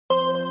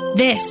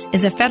This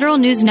is a Federal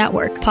News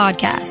Network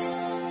podcast.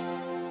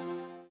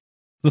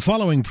 The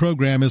following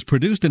program is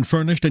produced and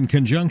furnished in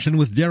conjunction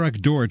with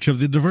Derrick Dortch of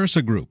the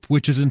Diversa Group,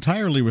 which is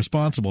entirely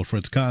responsible for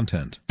its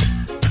content.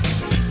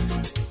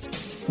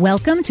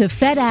 Welcome to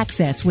Fed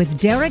Access with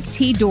Derrick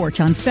T. Dortch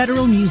on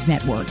Federal News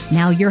Network.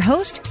 Now your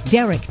host,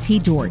 Derrick T.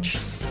 Dortch.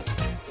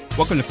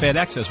 Welcome to Fed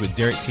Access with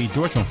Derrick T.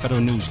 Dortch on Federal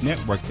News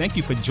Network. Thank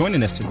you for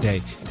joining us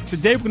today.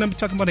 Today we're going to be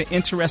talking about an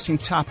interesting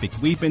topic.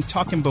 We've been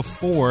talking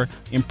before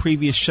in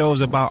previous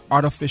shows about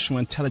artificial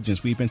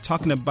intelligence. We've been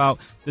talking about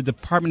the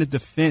Department of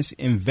Defense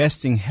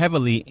investing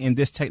heavily in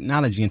this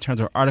technology in terms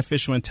of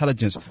artificial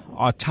intelligence,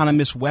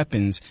 autonomous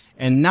weapons.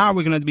 And now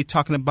we're going to be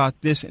talking about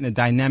this in the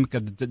dynamic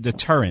of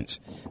deterrence.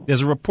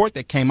 There's a report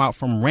that came out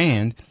from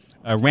RAND.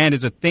 RAND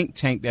is a think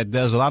tank that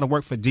does a lot of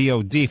work for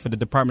DOD, for the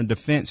Department of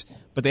Defense.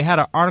 But they had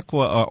an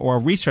article or a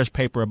research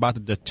paper about the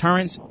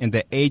deterrence in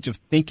the age of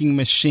thinking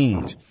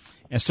machines.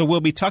 And so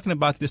we'll be talking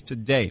about this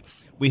today.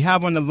 We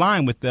have on the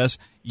line with us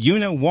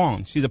Huh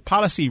Wong. She's a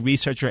policy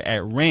researcher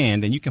at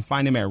RAND, and you can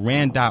find them at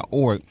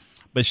rand.org.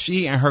 But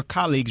she and her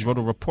colleagues wrote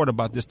a report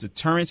about this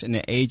deterrence in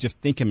the age of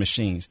thinking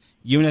machines.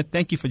 Huh,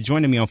 thank you for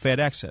joining me on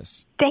Fed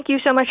Access. Thank you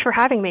so much for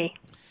having me.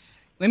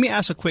 Let me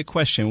ask a quick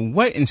question.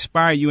 What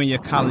inspired you and your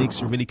colleagues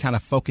to really kind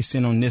of focus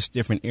in on this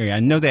different area? I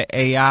know that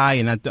AI,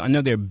 and I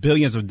know there are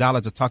billions of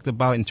dollars are talked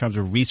about in terms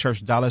of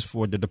research dollars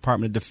for the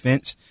Department of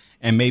Defense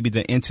and maybe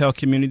the intel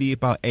community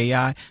about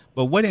AI.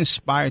 But what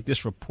inspired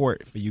this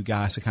report for you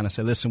guys to kind of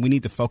say, listen, we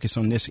need to focus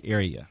on this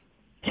area?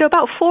 So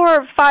about 4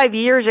 or 5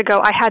 years ago,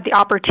 I had the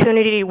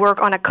opportunity to work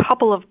on a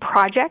couple of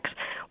projects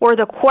where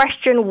the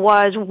question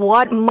was,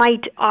 what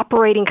might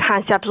operating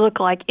concepts look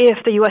like if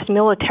the U.S.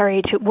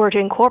 military were to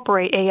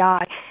incorporate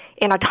AI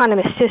in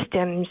autonomous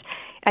systems,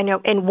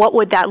 and what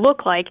would that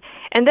look like?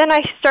 And then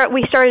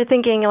we started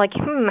thinking,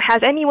 has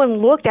anyone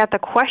looked at the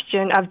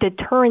question of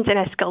deterrence and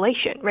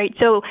escalation, right?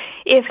 So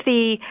if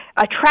the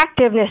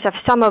attractiveness of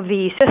some of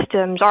these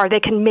systems are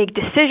they can make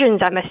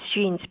decisions at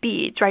machine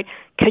speeds, right?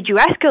 Could you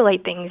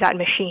escalate things at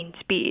machine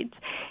speeds?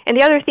 And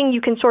the other thing you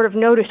can sort of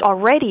notice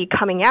already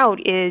coming out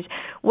is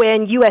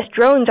when U.S.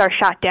 drones are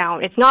shot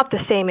down, it's not the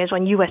same as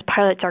when U.S.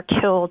 pilots are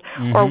killed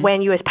or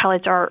when U.S.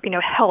 pilots are,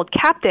 held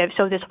captive.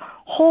 So this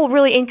whole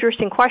really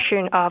interesting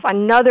question of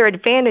another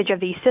advantage of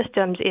these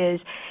systems is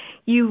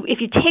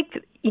if you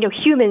take,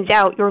 humans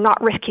out, you're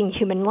not risking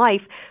human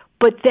life.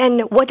 But then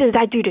what does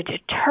that do to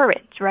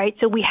deterrence, right?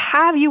 So we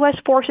have U.S.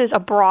 forces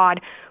abroad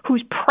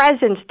whose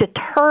presence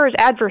deters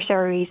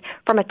adversaries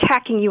from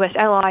attacking U.S.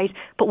 allies,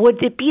 but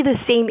would it be the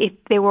same if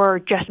they were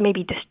just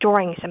maybe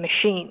destroying some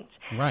machines?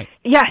 Right.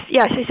 Yes.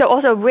 So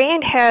also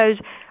RAND has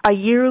a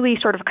yearly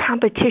sort of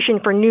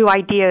competition for new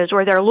ideas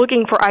where they're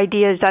looking for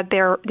ideas that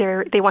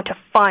they want to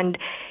fund.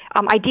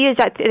 Ideas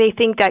that they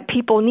think that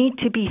people need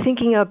to be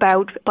thinking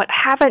about but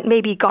haven't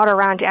maybe got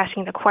around to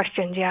asking the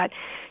questions yet.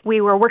 We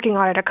were working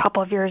on it a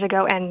couple of years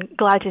ago and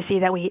glad to see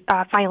that we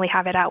finally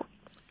have it out.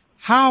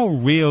 How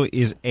real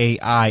is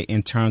AI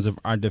in terms of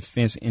our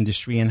defense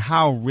industry, and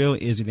how real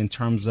is it in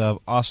terms of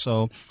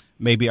also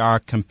maybe our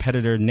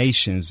competitor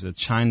nations, the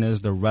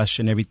Chinas, the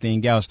Russia, and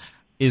everything else?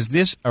 Is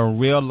this a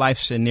real-life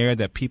scenario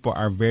that people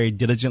are very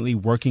diligently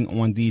working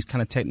on these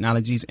kind of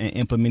technologies and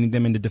implementing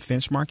them in the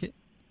defense market?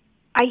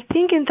 I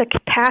think in the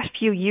past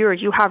few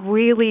years, you have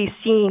really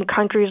seen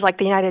countries like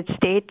the United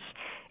States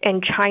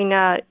and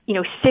China,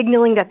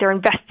 signaling that they're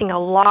investing a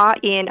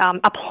lot in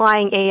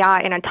applying AI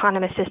and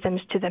autonomous systems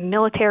to the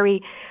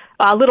military.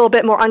 A little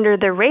bit more under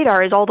the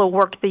radar is all the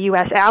work the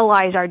U.S.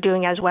 allies are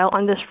doing as well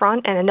on this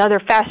front. And another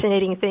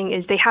fascinating thing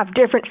is they have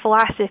different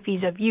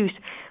philosophies of use,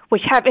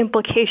 which have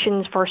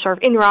implications for sort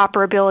of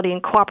interoperability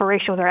and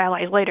cooperation with their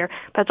allies later.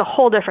 That's a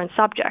whole different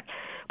subject.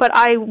 But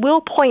I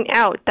will point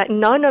out that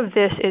none of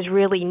this is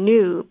really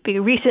new.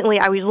 Recently,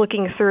 I was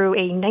looking through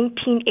a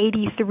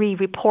 1983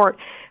 report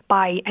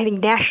by, I think,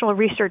 National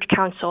Research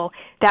Council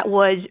that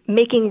was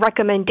making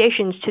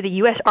recommendations to the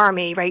U.S.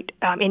 Army, right,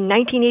 in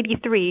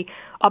 1983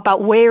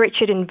 about where it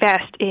should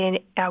invest in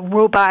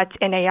robots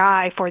and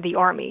AI for the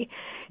Army.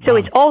 So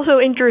It's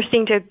also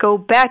interesting to go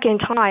back in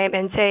time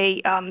and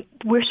say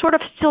we're sort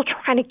of still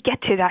trying to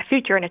get to that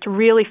future, and it's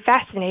really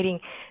fascinating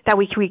that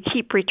we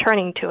keep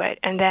returning to it.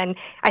 And then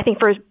I think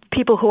for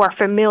people who are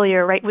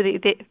familiar, right, with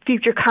the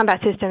future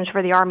combat systems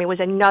for the Army was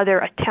another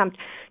attempt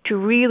to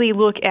really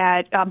look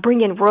at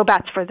bring in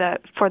robots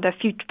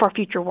for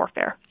future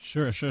warfare.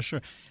 Sure.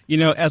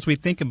 As we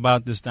think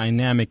about this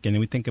dynamic and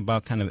we think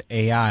about kind of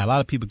AI, a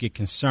lot of people get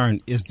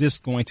concerned, is this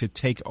going to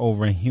take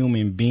over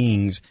human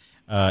beings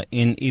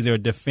in either a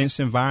defense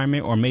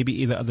environment or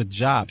maybe either other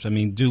jobs? I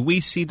mean, do we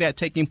see that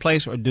taking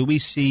place, or do we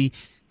see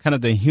kind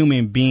of the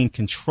human being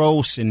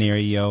control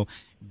scenario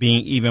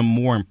being even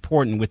more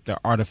important with the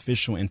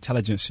artificial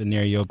intelligence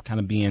scenario kind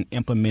of being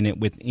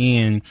implemented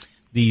within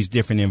these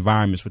different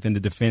environments, within the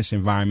defense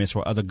environments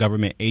or other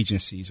government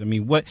agencies? I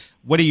mean, what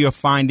are your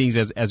findings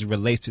as it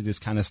relates to this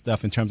kind of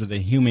stuff in terms of the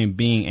human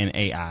being and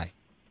AI?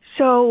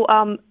 So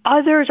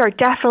others are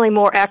definitely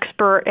more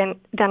expert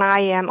than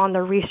I am on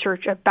the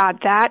research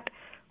about that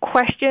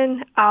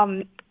question.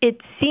 it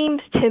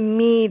seems to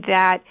me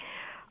that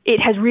it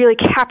has really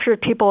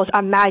captured people's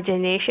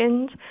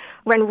imaginations.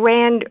 When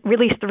Rand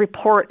released the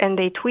report and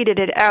they tweeted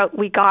it out,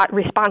 we got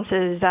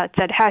responses that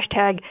said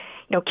hashtag,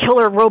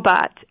 killer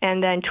robot,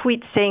 and then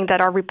tweets saying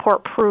that our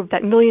report proved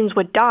that millions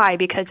would die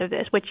because of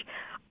this, which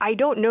I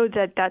don't know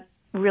that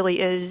really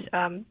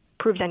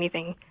proves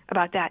anything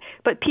about that.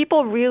 But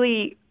people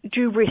really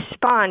do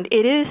respond.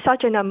 It is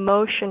such an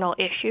emotional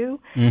issue,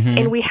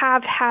 and we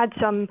have had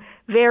some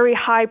very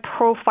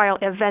high-profile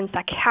events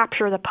that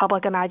capture the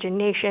public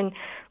imagination,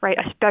 right?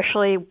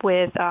 Especially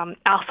with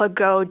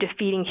AlphaGo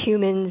defeating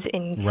humans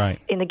in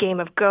the game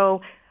of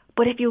Go.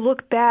 But if you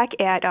look back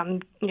at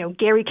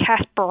Garry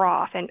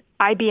Kasparov and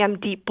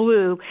IBM Deep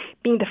Blue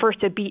being the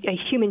first to beat a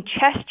human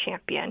chess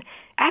champion,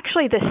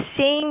 actually the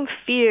same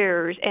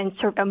fears and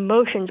sort of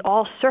emotions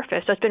all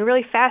surface. So it's been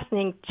really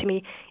fascinating to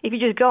me if you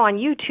just go on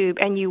YouTube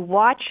and you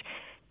watch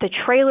the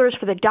trailers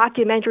for the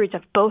documentaries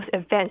of both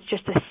events,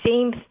 just the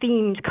same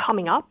themes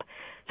coming up.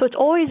 So it's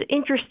always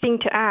interesting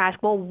to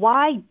ask, well,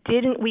 why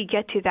didn't we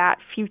get to that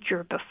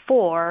future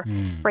before,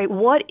 right?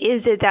 What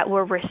is it that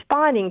we're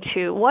responding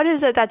to? What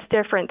is it that's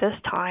different this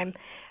time?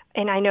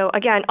 And I know,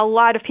 again, a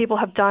lot of people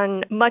have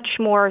done much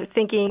more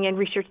thinking and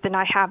research than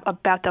I have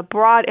about the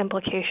broad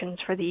implications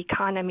for the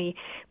economy.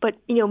 But,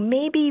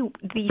 maybe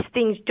these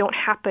things don't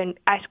happen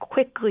as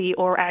quickly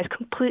or as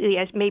completely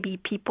as maybe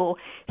people,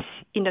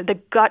 the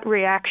gut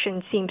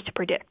reaction seems to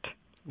predict.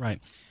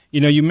 Right.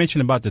 You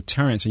mentioned about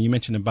deterrence, and you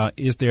mentioned about,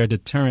 is there a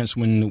deterrence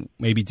when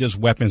maybe just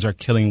weapons are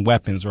killing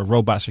weapons or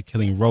robots are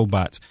killing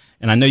robots?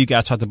 And I know you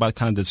guys talked about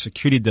kind of the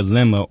security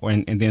dilemma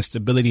and the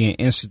instability and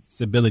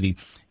instability.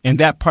 In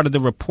that part of the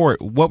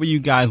report, what were you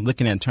guys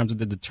looking at in terms of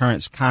the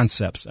deterrence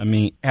concepts? I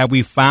mean, have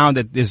we found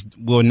that this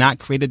will not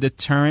create a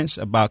deterrence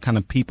about kind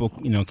of people,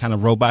 kind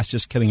of robots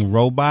just killing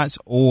robots,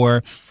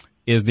 or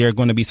is there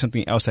going to be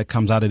something else that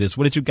comes out of this?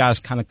 What did you guys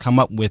kind of come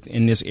up with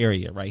in this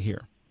area right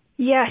here?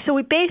 Yeah, so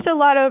we based a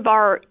lot of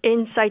our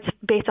insights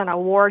based on a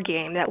war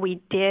game that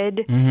we did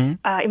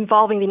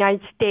involving the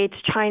United States,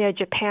 China,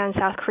 Japan,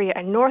 South Korea,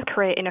 and North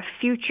Korea in a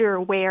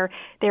future where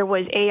there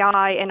was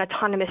AI and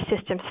autonomous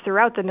systems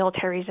throughout the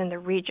militaries in the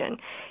region.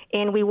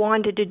 And we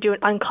wanted to do an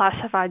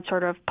unclassified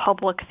sort of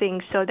public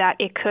thing so that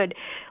it could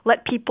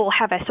let people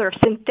have a sort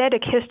of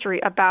synthetic history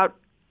about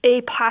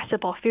a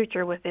possible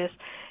future with this.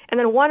 And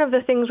then one of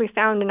the things we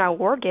found in our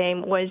war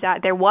game was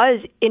that there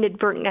was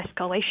inadvertent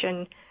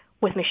escalation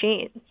with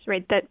machines,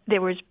 right? That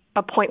there was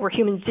a point where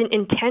humans didn't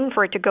intend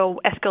for it to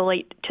go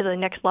escalate to the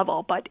next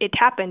level, but it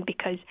happened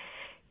because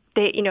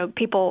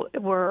people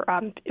were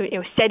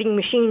setting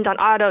machines on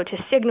auto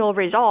to signal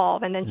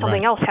resolve, and then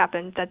something else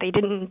happened that they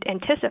didn't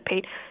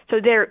anticipate. So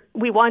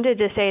we wanted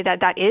to say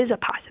that is a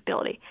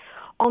possibility.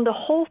 On the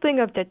whole thing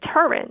of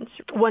deterrence,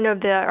 one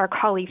of our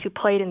colleagues who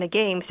played in the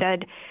game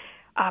said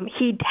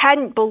he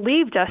hadn't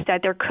believed us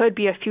that there could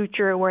be a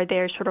future where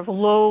there's sort of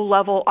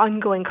low-level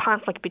ongoing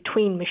conflict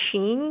between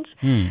machines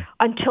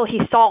until he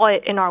saw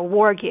it in our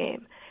war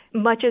game.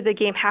 Much of the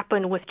game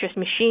happened with just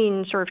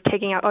machines sort of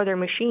taking out other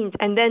machines,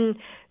 and then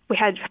we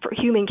had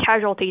human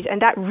casualties,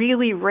 and that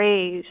really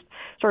raised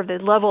sort of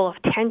the level of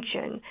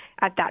tension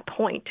at that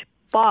point.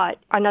 But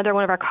another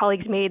one of our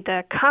colleagues made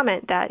the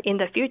comment that in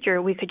the future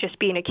we could just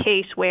be in a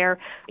case where,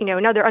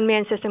 another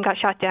unmanned system got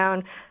shot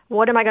down.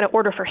 What am I going to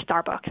order for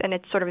Starbucks? And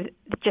it's sort of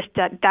just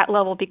that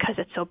level because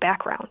it's so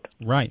background.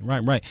 Right.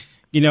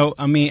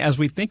 As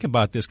we think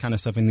about this kind of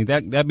stuff, and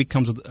that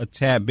becomes a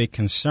tad bit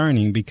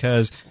concerning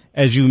because,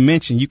 as you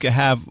mentioned, you could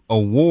have a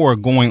war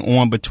going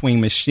on between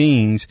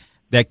machines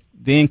that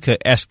then could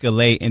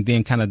escalate and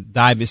then kind of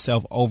dive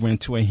itself over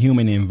into a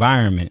human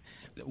environment.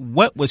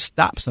 What would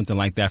stop something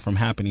like that from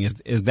happening?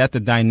 Is that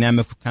the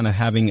dynamic of kind of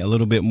having a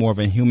little bit more of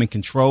a human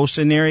control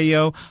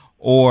scenario,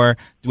 or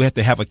do we have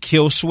to have a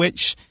kill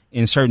switch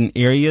in certain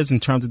areas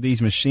in terms of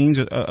these machines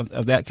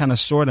of that kind of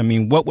sort? I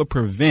mean, what would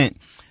prevent?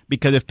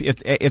 Because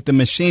if the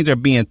machines are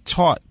being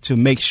taught to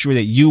make sure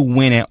that you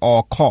win at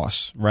all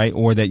costs, right,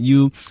 or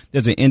that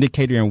there's an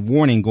indicator and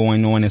warning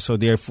going on, and so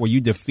therefore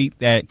you defeat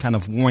that kind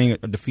of warning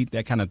or defeat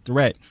that kind of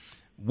threat,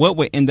 what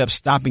would end up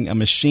stopping a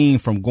machine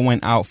from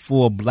going out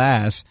full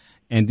blast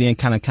and then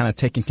kind of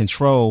taking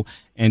control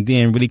and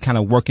then really kind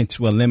of working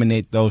to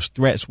eliminate those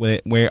threats where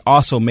it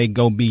also may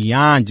go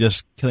beyond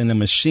just killing the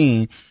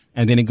machine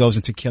and then it goes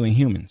into killing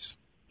humans?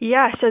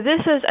 Yeah, so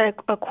this is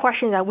a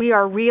question that we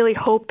are really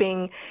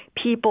hoping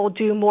people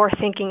do more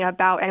thinking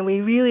about, and we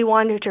really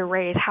wanted to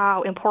raise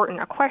how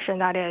important a question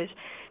that is,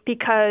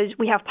 because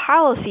we have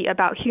policy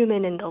about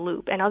human in the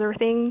loop and other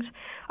things,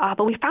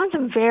 but we found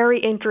some very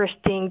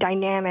interesting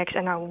dynamics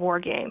in our war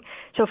game.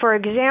 So, for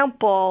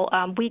example,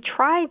 we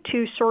tried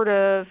to sort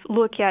of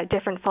look at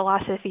different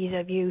philosophies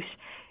of use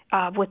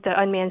with the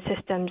unmanned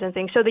systems and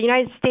things. So the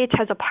United States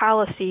has a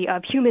policy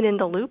of human in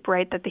the loop,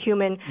 right, that the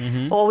human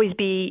will always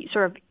be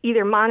sort of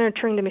either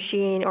monitoring the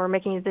machine or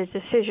making the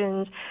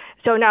decisions.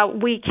 So now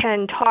we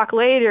can talk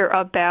later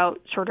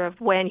about sort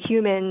of when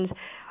humans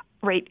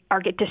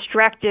get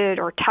distracted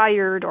or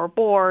tired or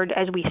bored,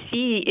 as we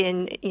see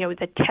in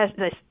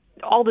the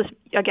all this,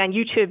 again,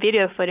 YouTube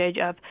video footage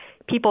of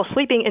people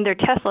sleeping in their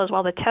Teslas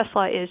while the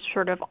Tesla is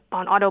sort of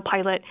on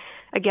autopilot.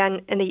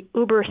 Again, in the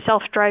Uber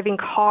self-driving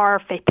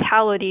car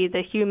fatality,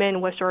 the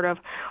human was sort of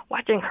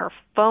watching her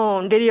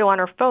phone, video on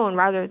her phone,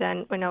 rather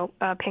than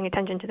paying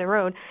attention to the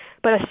road.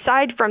 But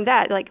aside from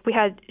that, we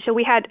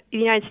had the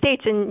United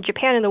States and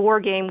Japan in the war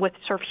game with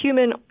sort of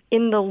human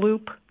in the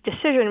loop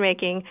decision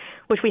making,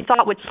 which we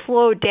thought would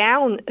slow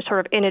down sort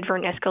of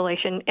inadvertent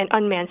escalation, and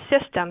unmanned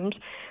systems,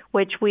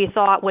 which we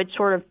thought would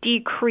sort of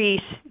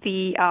decrease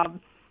the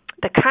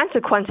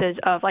consequences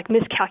of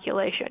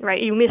miscalculation,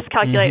 right? You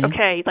miscalculate,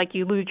 okay,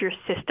 you lose your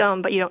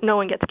system, but no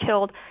one gets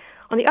killed.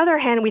 On the other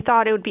hand, we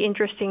thought it would be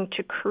interesting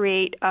to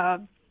create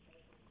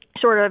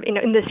sort of,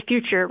 in this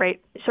future,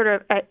 right, sort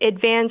of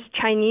advanced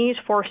Chinese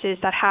forces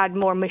that had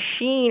more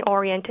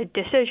machine-oriented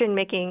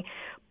decision-making,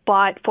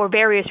 but for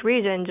various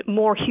reasons,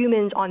 more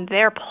humans on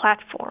their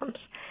platforms.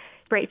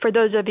 Right. For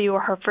those of you who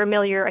are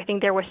familiar, I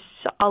think there was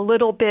a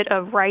little bit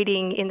of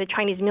writing in the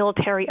Chinese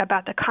military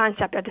about the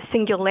concept of the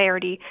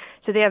singularity.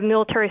 So they have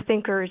military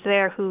thinkers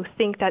there who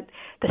think that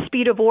the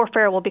speed of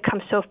warfare will become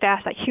so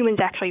fast that humans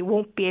actually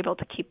won't be able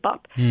to keep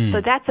up.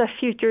 So that's a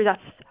future that's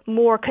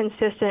more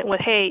consistent with,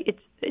 hey,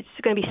 it's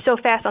going to be so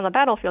fast on the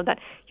battlefield that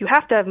you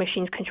have to have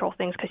machines control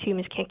things because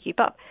humans can't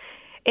keep up.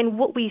 And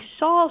what we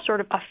saw sort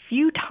of a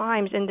few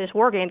times in this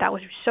war game that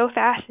was so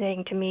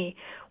fascinating to me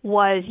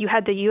was you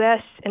had the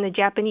U.S. and the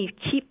Japanese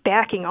keep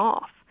backing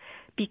off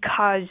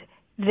because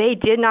they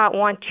did not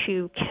want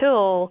to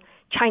kill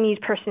Chinese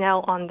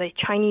personnel on the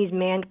Chinese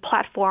manned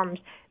platforms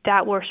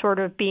that were sort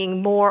of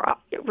being more,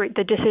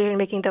 the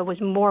decision-making that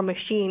was more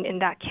machine in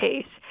that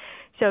case.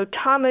 So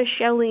Thomas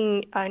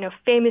Schelling,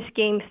 famous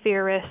game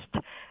theorist,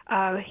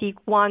 he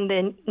won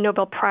the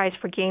Nobel Prize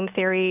for game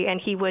theory,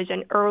 and he was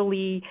an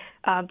early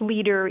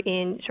leader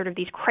in sort of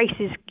these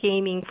crisis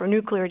gaming for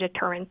nuclear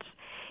deterrence.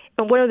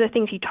 And one of the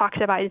things he talks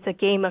about is the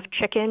game of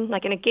chicken.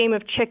 Like in a game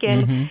of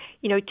chicken,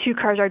 two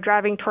cars are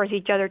driving towards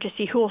each other to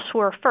see who will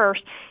swerve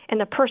first,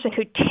 and the person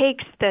who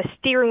takes the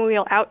steering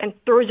wheel out and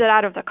throws it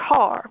out of the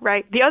car,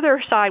 right? The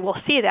other side will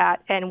see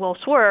that and will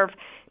swerve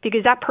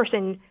because that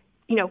person,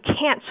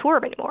 can't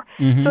swerve anymore.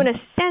 So in a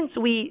sense,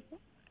 we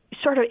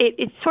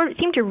it sort of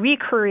seemed to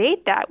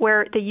recreate that,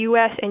 where the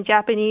U.S. and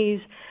Japanese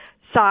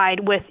side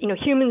with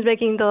humans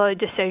making the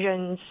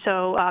decisions,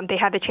 so they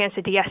have the chance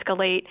to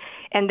de-escalate,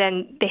 and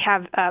then they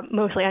have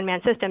mostly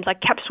unmanned systems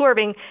kept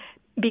swerving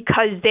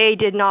because they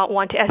did not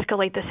want to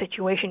escalate the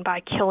situation by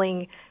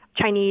killing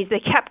Chinese. They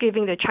kept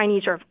giving the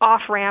Chinese sort of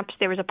off ramps.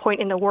 There was a point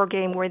in the war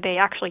game where they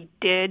actually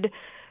did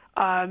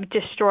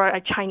destroy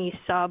a Chinese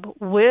sub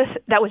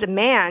that was a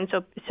man.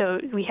 So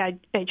we had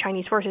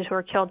Chinese forces who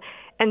were killed.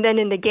 And then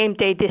in the game,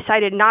 they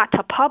decided not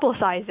to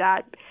publicize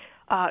that,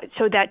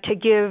 so that to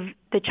give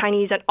the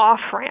Chinese an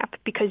off-ramp,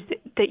 because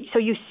so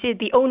you see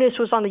the onus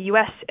was on the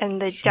U.S.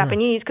 and the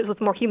Japanese, because with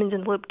more humans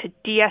in the loop, to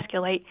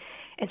de-escalate.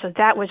 And so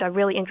that was a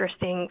really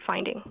interesting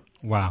finding.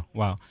 Wow.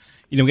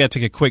 We got to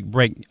take a quick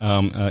break,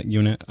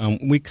 Una.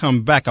 When we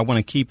come back, I want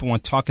to keep on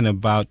talking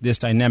about this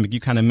dynamic. You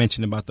kind of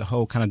mentioned about the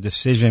whole kind of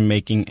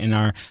decision-making and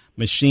our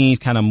machines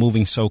kind of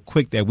moving so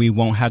quick that we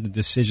won't have the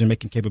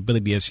decision-making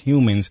capability as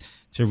humans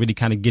to really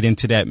kind of get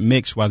into that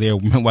mix while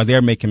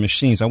they're making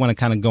machines. I want to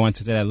kind of go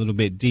into that a little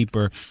bit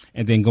deeper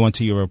and then go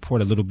into your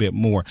report a little bit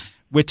more.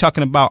 We're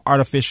talking about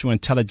artificial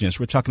intelligence.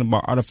 We're talking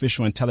about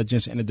artificial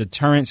intelligence and the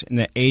deterrence in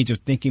the age of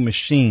thinking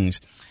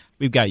machines.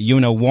 We've got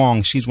Huh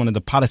Wong. She's one of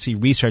the policy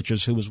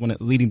researchers who was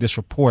leading this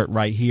report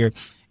right here,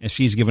 and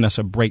she's giving us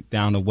a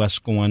breakdown of what's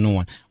going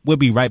on. We'll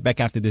be right back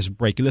after this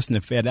break. You listen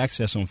to Fed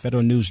Access on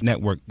Federal News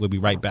Network. We'll be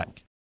right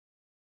back.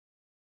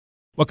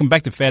 Welcome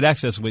back to Fed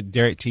Access with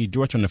Derrick T.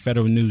 Dortch on the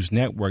Federal News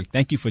Network.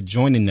 Thank you for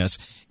joining us.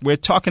 We're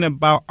talking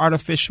about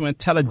artificial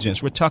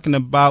intelligence. We're talking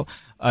about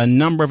a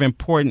number of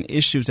important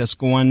issues that's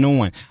going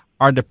on.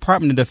 Our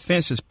Department of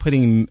Defense is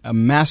putting a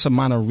mass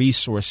amount of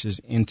resources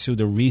into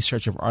the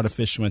research of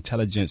artificial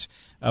intelligence,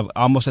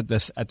 almost at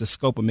the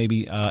scope of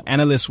maybe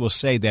analysts will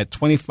say that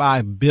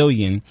 $25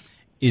 billion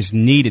is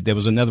needed. There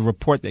was another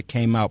report that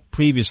came out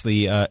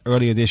previously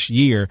earlier this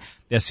year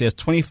that says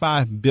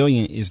 $25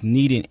 billion is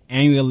needed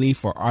annually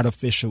for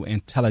artificial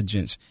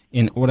intelligence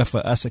in order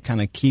for us to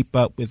kind of keep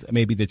up with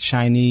maybe the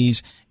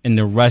Chinese and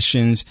the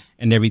Russians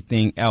and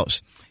everything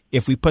else.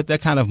 If we put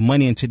that kind of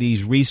money into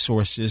these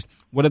resources,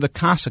 what are the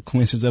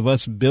consequences of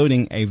us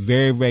building a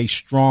very, very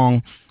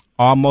strong,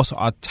 almost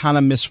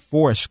autonomous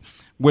force?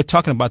 We're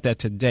talking about that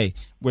today.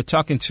 We're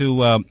talking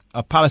to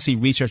a policy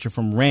researcher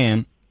from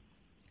RAND,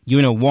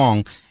 Huh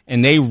Wong,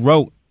 and they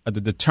wrote The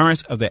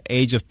Deterrence of the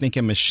Age of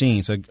Thinking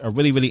Machines, a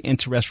really, really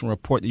interesting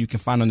report that you can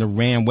find on the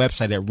RAND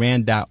website at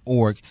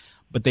rand.org.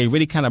 But they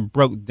really kind of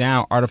broke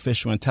down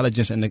artificial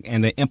intelligence and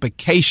the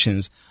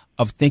implications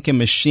of thinking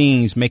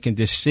machines making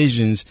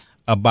decisions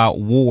about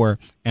war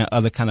and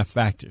other kind of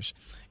factors.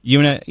 We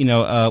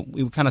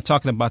were kind of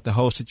talking about the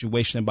whole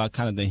situation about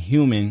kind of the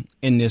human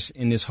in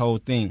this whole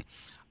thing.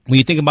 When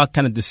you think about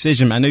kind of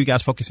decision, I know you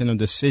guys focusing on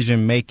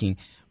decision making.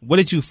 What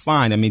did you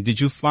find? I mean,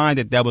 did you find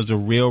that was a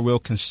real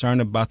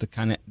concern about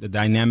the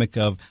dynamic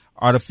of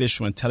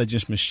artificial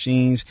intelligence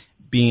machines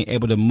being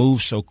able to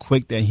move so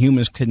quick that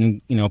humans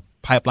couldn't,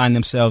 pipeline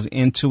themselves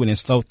into it and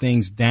slow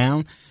things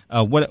down.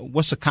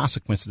 What's the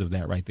consequences of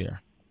that right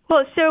there?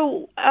 Well,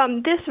 so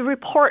this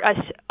report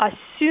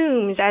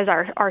assumes as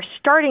our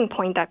starting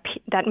point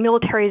that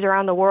militaries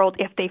around the world,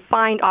 if they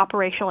find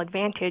operational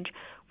advantage,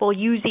 will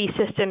use these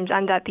systems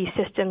and that these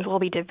systems will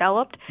be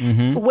developed.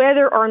 Mm-hmm.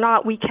 Whether or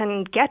not we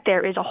can get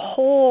there is a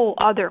whole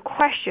other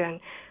question.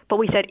 But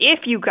we said,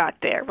 if you got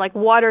there,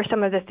 what are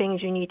some of the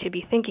things you need to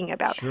be thinking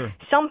about? Sure.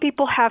 Some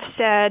people have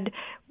said,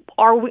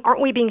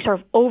 aren't we being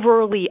sort of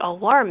overly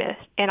alarmist?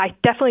 And I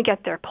definitely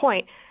get their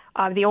point.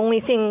 The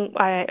only thing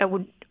I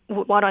would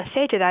want to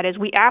say to that is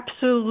we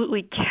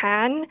absolutely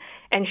can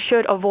and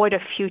should avoid a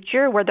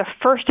future where the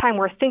first time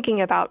we're thinking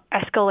about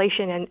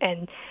escalation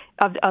and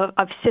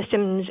of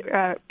systems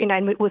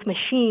with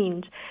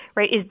machines,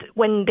 right, is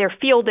when they're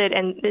fielded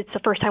and it's the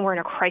first time we're in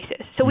a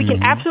crisis. So we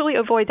can absolutely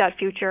avoid that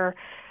future.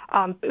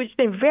 It's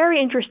been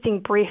very interesting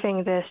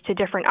briefing this to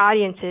different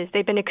audiences.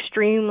 They've been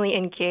extremely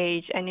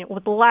engaged and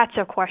with lots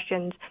of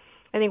questions.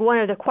 I think one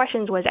of the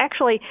questions was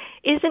actually,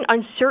 isn't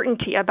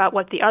uncertainty about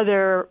what the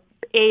other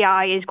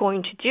AI is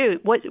going to do,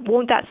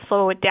 won't that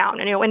slow it down?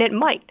 And it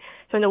might.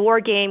 So in the war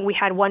game, we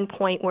had one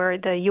point where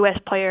the U.S.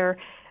 player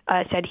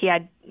said he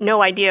had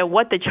no idea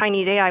what the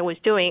Chinese AI was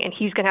doing, and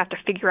he's going to have to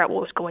figure out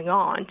what was going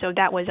on. So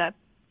that was a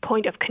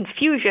point of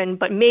confusion,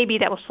 but maybe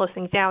that will slow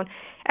things down.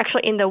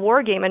 Actually, in the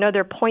war game,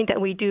 another point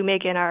that we do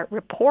make in our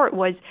report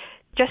was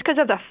just because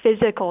of the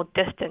physical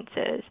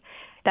distances,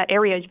 that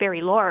area is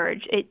very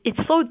large. It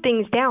slowed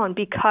things down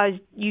because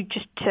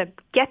to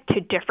get to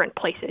different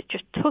places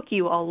just took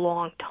you a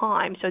long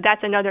time. So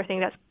that's another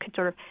thing that could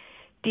sort of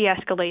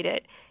de-escalate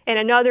it. And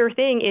another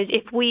thing is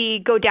if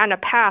we go down a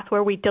path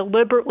where we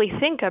deliberately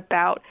think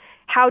about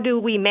how do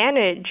we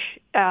manage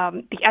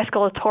the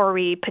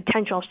escalatory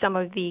potential of some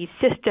of these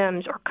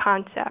systems or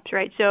concepts,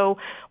 right? So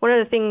one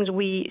of the things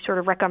we sort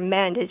of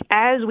recommend is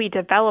as we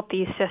develop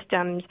these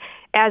systems,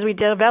 as we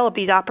develop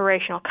these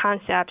operational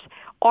concepts,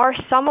 are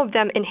some of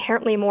them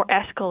inherently more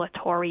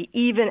escalatory,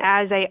 even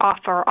as they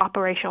offer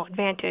operational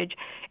advantage?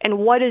 And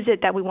what is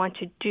it that we want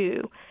to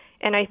do?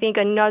 And I think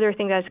another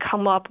thing that's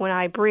come up when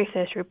I brief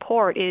this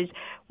report is,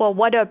 well,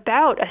 what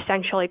about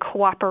essentially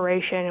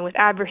cooperation with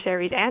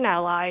adversaries and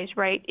allies,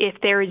 right? If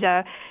there is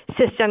a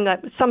system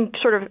that some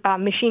sort of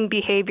machine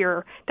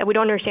behavior that we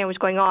don't understand what's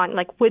going on,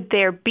 would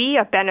there be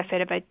a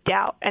benefit of a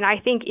doubt? And I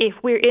think if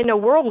we're in a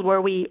world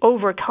where we,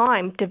 over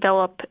time,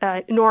 develop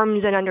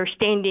norms and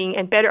understanding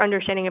and better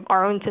understanding of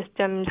our own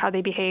systems, how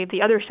they behave,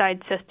 the other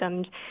side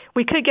systems,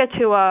 we could get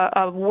to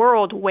a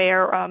world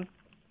where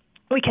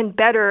we can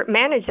better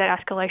manage that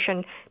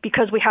escalation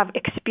because we have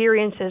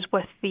experiences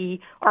with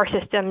our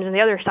systems and the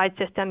other side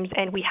systems,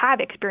 and we have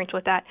experience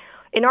with that.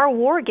 In our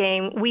war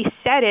game, we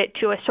set it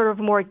to a sort of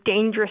more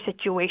dangerous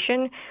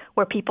situation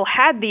where people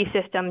had these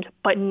systems,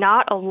 but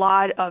not a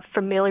lot of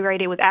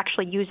familiarity with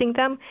actually using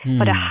them,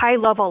 but a high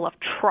level of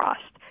trust.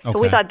 Okay. So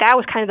we thought that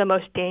was kind of the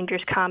most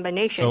dangerous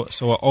combination.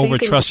 So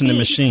over-trusting the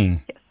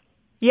machine.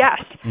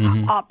 Yes.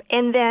 Mm-hmm.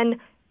 And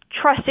then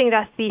trusting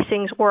that these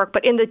things work.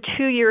 But in the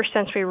 2 years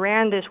since we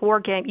ran this war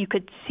game, you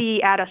could see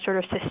at a sort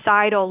of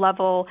societal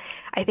level,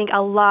 I think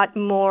a lot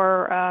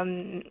more,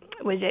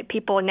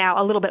 people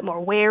now a little bit more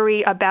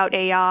wary about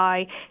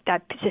AI,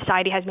 that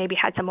society has maybe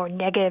had some more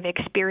negative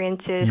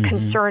experiences,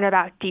 concern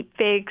about deep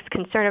fakes,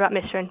 concern about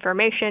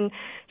misinformation.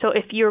 So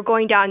if you're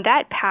going down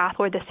that path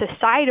where the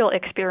societal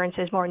experience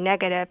is more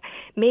negative,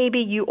 maybe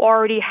you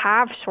already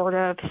have sort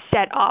of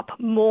set up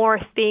more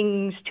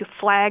things to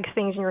flag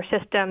things in your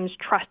systems,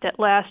 trust it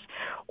less,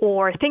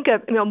 or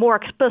more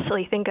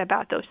explicitly think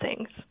about those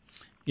things.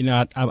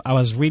 I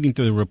was reading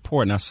through the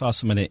report and I saw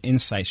some of the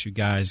insights you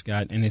guys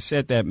got, and it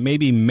said that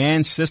maybe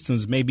manned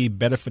systems may be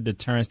better for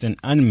deterrence than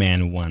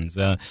unmanned ones.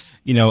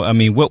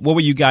 What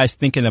were you guys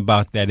thinking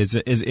about that? Is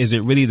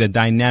it really the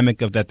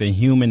dynamic of that the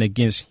human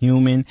against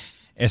human,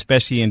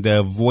 especially in the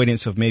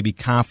avoidance of maybe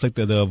conflict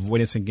or the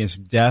avoidance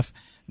against death?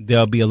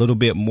 There'll be a little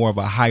bit more of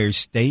a higher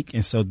stake,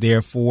 and so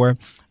therefore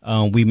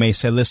we may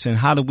say, listen,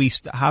 how do we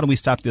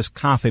stop this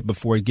conflict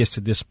before it gets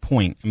to this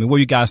point? What are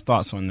you guys'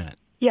 thoughts on that?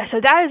 Yeah,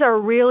 so that is a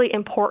really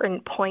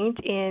important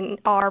point in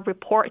our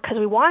report because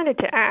we wanted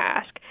to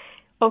ask,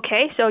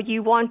 okay, so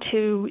you want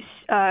to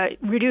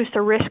reduce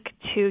the risk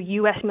to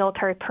U.S.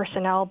 military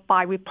personnel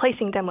by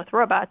replacing them with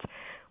robots.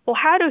 Well,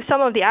 how do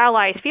some of the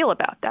allies feel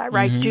about that,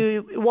 right?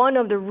 One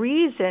of the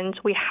reasons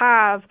we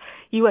have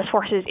U.S.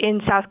 forces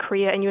in South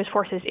Korea and U.S.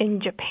 forces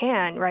in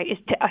Japan, right, is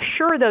to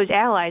assure those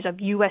allies of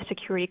U.S.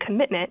 security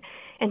commitment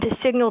and to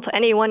signal to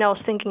anyone else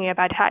thinking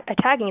about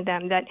attacking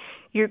them that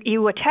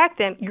you attack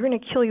them, you're going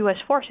to kill U.S.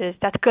 forces.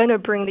 That's going to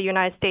bring the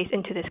United States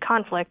into this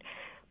conflict.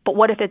 But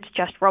what if it's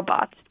just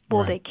robots?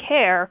 Will they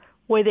care?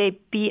 Will they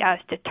be as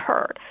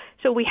deterred?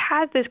 So we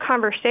had this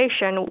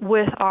conversation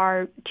with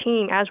our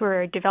team as we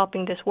were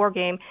developing this war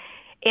game.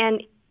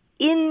 And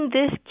in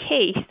this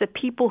case, the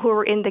people who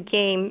were in the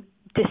game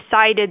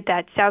decided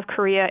that South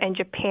Korea and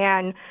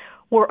Japan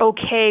were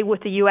okay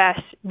with the U.S.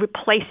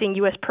 replacing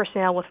U.S.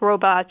 personnel with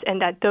robots,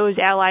 and that those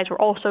allies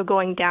were also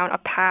going down a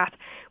path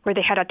where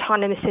they had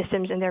autonomous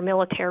systems in their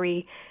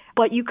military.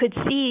 But you could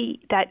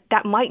see that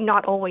that might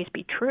not always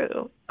be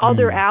true.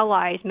 Other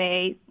allies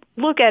may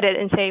look at it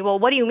and say, well,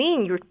 what do you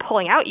mean you're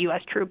pulling out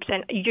U.S. troops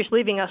and you're just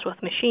leaving us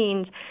with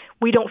machines?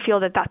 We don't feel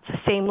that that's the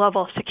same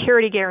level of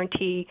security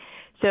guarantee,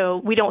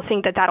 so we don't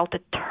think that that'll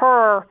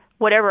deter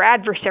whatever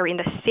adversary in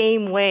the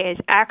same way as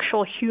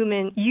actual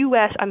human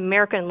U.S.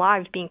 American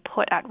lives being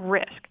put at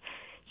risk.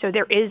 So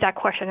there is that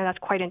question, and that's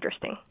quite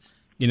interesting.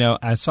 You know,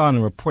 I saw in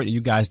a report that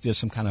you guys did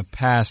some kind of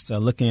past,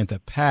 looking at the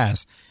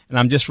past, and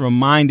I'm just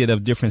reminded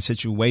of different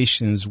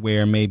situations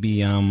where maybe,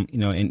 you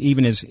know, and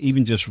even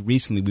just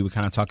recently we were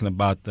kind of talking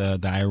about the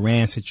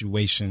Iran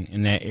situation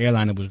and that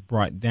airline that was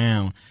brought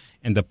down,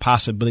 and the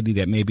possibility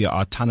that maybe an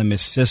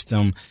autonomous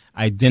system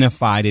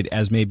identified it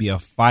as maybe a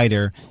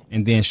fighter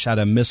and then shot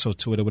a missile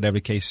to it or whatever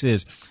the case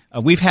is.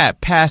 We've had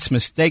past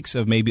mistakes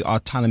of maybe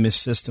autonomous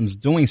systems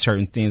doing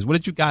certain things. What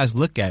did you guys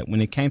look at when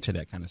it came to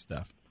that kind of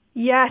stuff?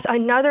 Yes,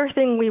 another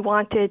thing we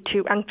wanted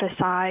to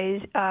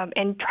emphasize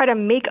and try to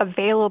make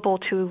available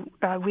to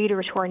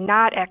readers who are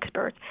not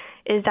experts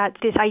is that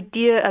this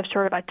idea of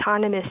sort of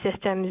autonomous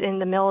systems in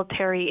the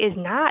military is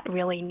not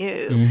really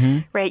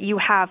new, right? You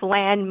have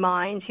land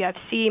mines, you have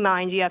sea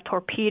mines, you have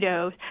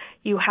torpedoes,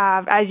 you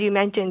have, as you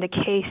mentioned, the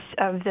case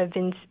of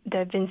the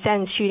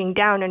Vincennes shooting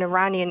down an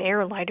Iranian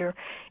airliner.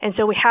 And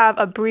so we have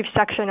a brief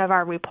section of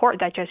our report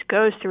that just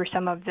goes through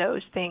some of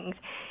those things.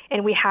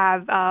 And we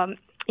have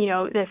you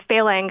know, the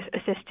phalanx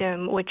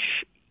system, which,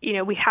 you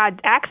know, we had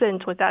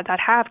accidents with that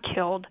have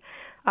killed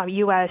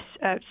U.S.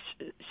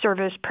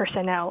 Service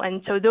personnel.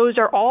 And so those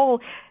are all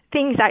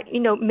things that,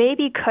 you know,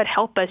 maybe could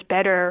help us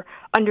better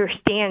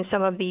understand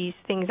some of these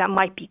things that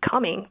might be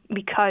coming,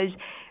 because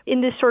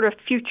in this sort of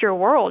future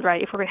world,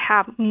 right, if we're going to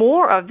have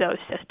more of those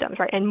systems,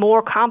 right, and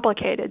more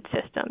complicated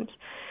systems,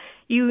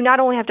 you not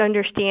only have to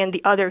understand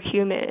the other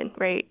human,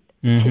 right,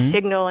 to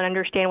signal and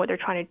understand what they're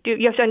trying to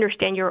do. You have to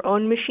understand your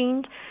own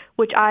machines,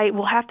 which I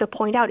will have to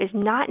point out is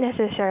not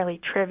necessarily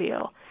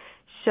trivial.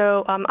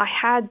 So I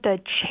had the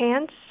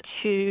chance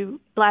to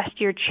last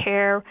year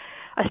chair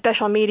a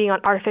special meeting on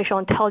artificial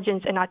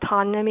intelligence and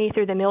autonomy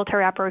through the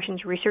Military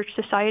Operations Research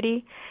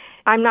Society.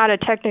 I'm not a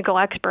technical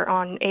expert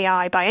on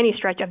AI by any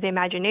stretch of the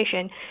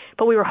imagination,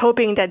 but we were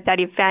hoping that that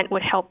event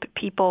would help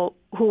people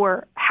who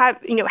were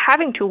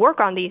having to work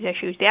on these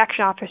issues, the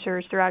action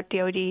officers throughout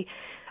DoD,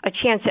 a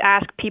chance to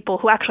ask people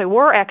who actually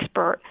were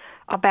expert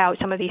about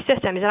some of these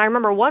systems. And I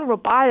remember one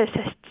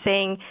roboticist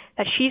saying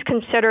that she's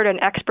considered an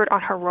expert on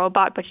her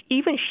robot, but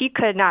even she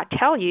could not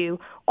tell you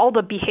all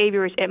the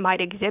behaviors it might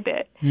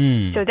exhibit.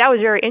 So that was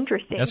very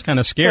interesting. That's kind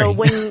of scary.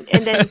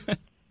 And then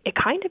it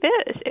kind of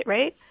is,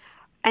 right?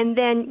 And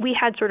then we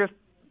had sort of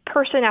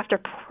person after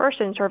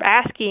person sort of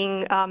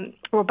asking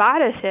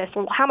roboticists,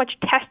 well, how much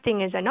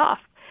testing is enough?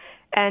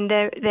 And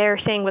they're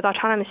saying with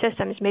autonomous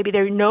systems, maybe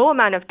there's no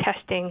amount of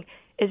testing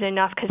is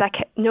enough, because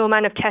no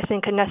amount of testing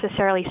can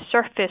necessarily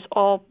surface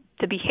all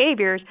the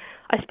behaviors,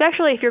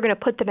 especially if you're going to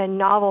put them in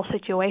novel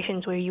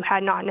situations where you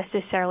had not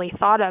necessarily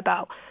thought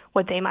about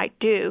what they might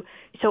do.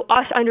 So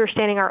us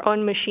understanding our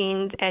own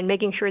machines and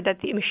making sure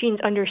that the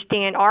machines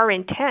understand our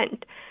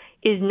intent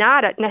is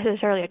not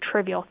necessarily a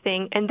trivial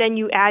thing. And then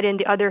you add in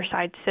the other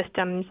side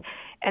systems.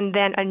 And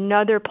then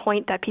another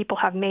point that people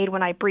have made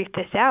when I brief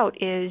this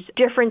out is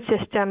different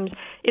systems,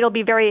 it'll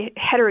be very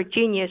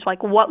heterogeneous,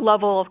 like what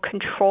level of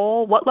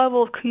control, what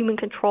level of human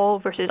control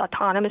versus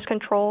autonomous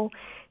control,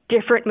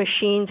 different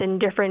machines in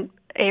different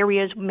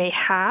areas may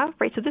have,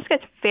 right? So this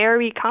gets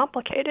very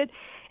complicated.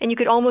 And you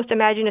could almost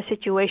imagine a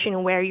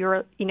situation where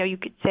you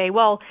could say,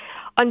 well,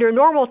 under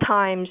normal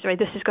times, right,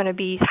 this is going to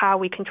be how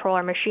we control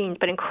our machines.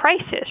 But in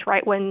crisis,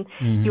 right, when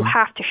you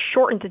have to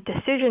shorten the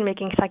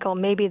decision-making cycle,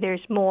 maybe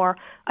there's more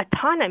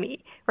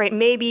autonomy, right?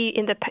 Maybe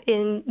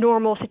in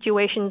normal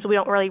situations, we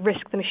don't really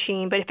risk the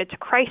machine. But if it's a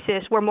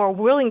crisis, we're more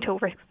willing to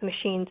risk the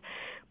machines.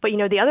 But,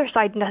 the other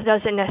side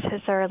doesn't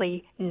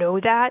necessarily know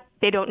that.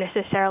 They don't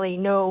necessarily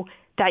know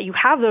that you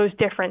have those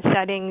different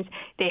settings.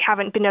 They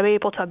haven't been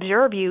able to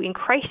observe you in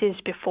crisis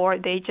before.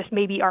 They just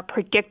maybe are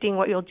predicting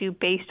what you'll do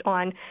based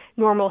on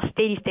normal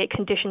steady-state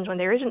conditions when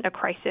there isn't a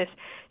crisis.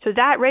 So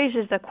that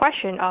raises the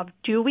question of,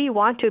 do we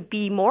want to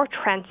be more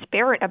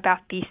transparent about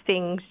these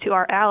things to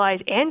our allies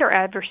and our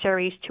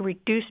adversaries to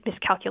reduce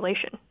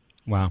miscalculation?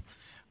 Wow.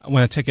 I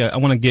want to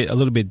get a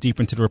little bit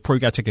deeper into the report. We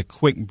got to take a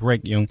quick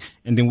break, Young,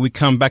 and then when we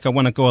come back, I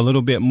want to go a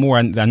little bit more.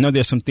 And I know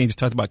there's some things to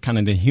talk about, kind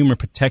of the human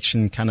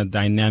protection kind of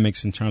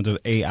dynamics in terms of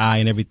AI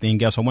and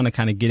everything else. I want to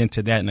kind of get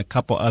into that in a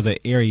couple other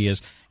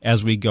areas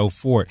as we go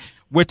forward.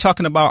 We're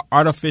talking about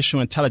artificial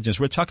intelligence.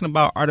 We're talking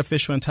about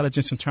artificial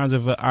intelligence in terms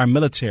of our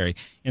military,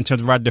 in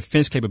terms of our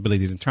defense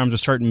capabilities, in terms of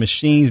certain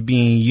machines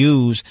being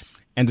used,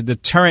 and the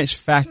deterrence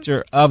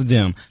factor of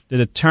them, the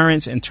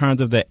deterrence in terms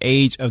of the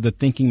age of the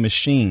thinking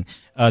machine.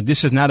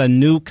 This is not a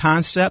new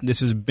concept.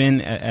 This has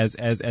been,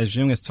 as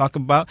Jung has talked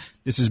about,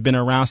 this has been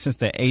around since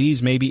the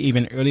 80s, maybe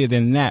even earlier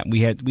than that.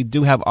 We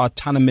do have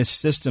autonomous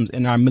systems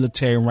in our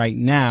military right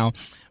now,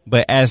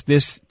 But as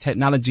this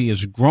technology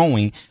is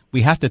growing,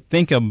 we have to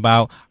think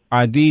about,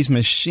 are these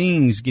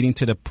machines getting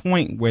to the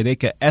point where they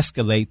could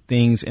escalate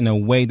things in a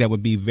way that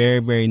would be very,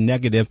 very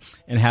negative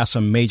and have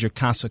some major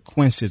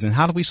consequences? And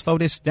how do we slow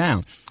this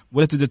down?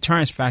 What is the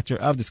deterrence factor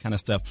of this kind of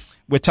stuff?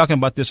 We're talking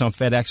about this on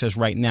Fed Access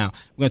right now.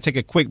 We're going to take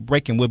a quick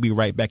break and we'll be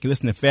right back. You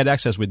listen to Fed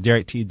Access with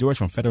Derrick T.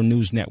 Dortch on Federal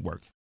News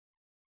Network.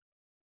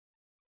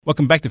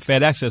 Welcome back to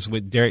Fed Access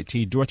with Derrick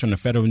T. Dortch on the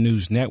Federal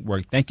News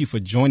Network. Thank you for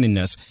joining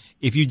us.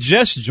 If you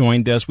just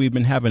joined us, we've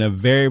been having a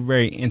very,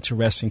 very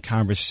interesting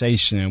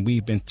conversation.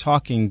 We've been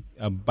talking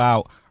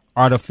about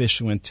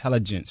artificial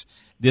intelligence.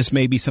 This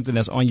may be something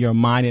that's on your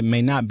mind. It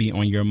may not be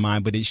on your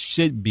mind, but it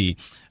should be.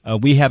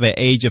 We have an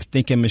age of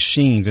thinking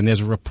machines, and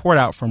there's a report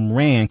out from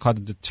RAND called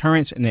The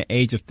Deterrence in the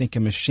Age of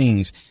Thinking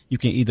Machines. You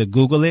can either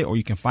Google it or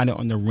you can find it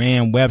on the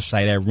RAND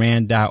website at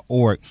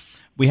rand.org.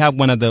 We have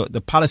one of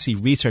the policy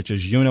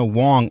researchers, Huh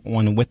Wong,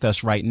 on with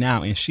us right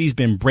now, and she's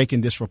been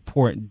breaking this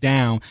report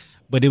down.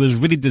 But it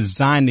was really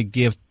designed to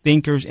give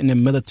thinkers in the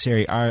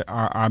military,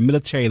 our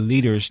military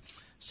leaders,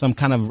 some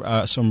kind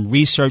of some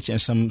research and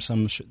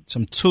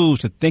some tools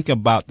to think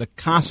about the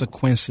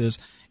consequences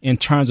in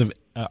terms of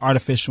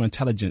artificial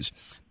intelligence.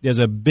 There's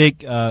a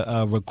big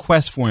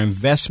request for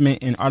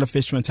investment in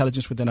artificial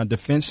intelligence within our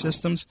defense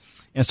systems.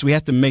 And so we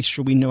have to make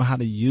sure we know how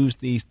to use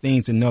these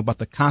things and know about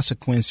the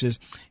consequences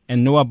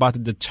and know about the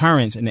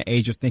deterrence in the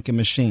age of thinking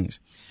machines.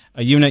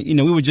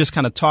 We were just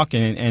kind of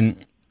talking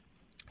and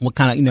what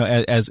kind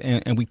of,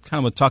 and we kind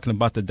of were talking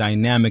about the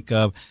dynamic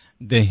of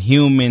the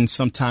human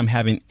sometime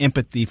having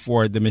empathy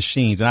for the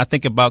machines. And I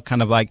think about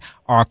kind of like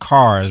our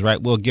cars,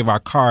 right? We'll give our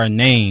car a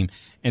name.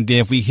 And then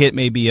if we hit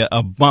maybe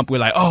a bump, we're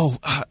like,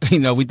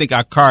 we think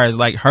our car is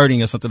like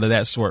hurting or something of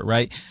that sort,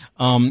 right?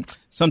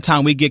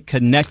 Sometimes we get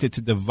connected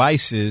to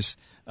devices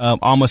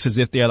almost as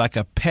if they're like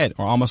a pet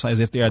or almost as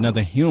if they're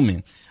another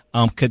human.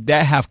 Could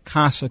that have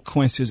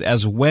consequences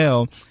as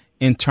well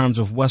in terms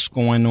of what's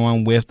going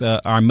on with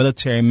our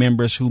military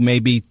members who may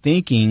be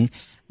thinking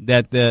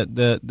that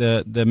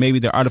maybe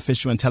the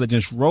artificial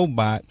intelligence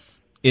robot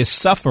is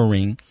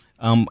suffering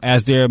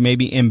as they're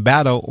maybe in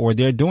battle or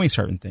they're doing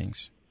certain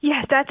things?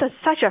 Yes, that's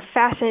such a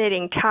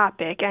fascinating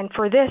topic. And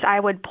for this, I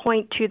would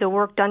point to the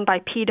work done by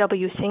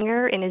P.W.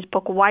 Singer in his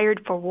book,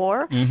 Wired for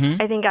War.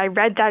 Mm-hmm. I think I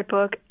read that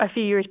book a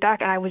few years back,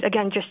 and I was,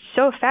 again, just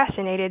so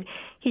fascinated.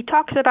 He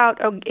talks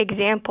about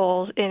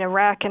examples in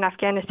Iraq and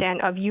Afghanistan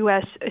of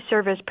U.S.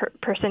 service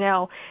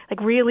personnel, like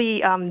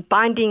really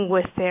bonding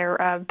with their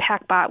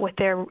PackBot, with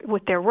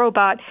their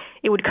robot.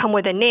 It would come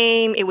with a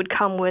name, it would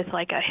come with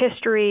like a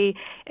history,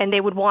 and they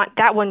would want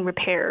that one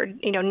repaired.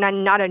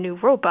 Not a new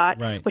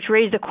robot, right. Which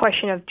raised the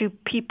question of, do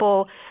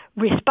people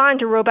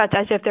respond to robots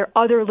as if they're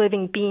other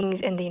living beings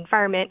in the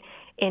environment?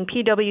 And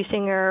P.W.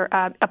 Singer,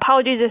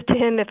 apologies to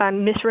him if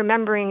I'm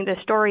misremembering the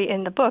story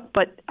in the book,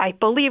 but I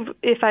believe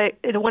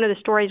one of the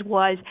stories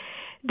was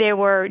they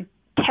were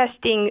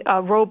testing a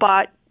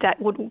robot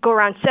that would go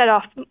around set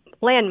off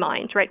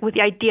landmines, right, with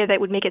the idea that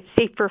it would make it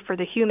safer for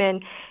the human.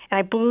 And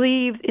I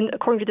believe,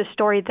 according to the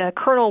story, the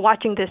colonel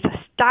watching this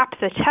stopped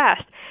the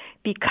test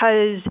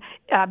because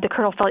the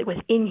colonel felt it was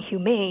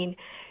inhumane.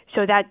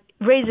 So that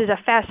raises a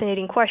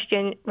fascinating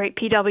question, right?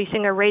 P.W.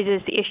 Singer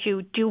raises the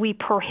issue, do we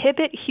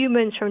prohibit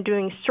humans from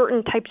doing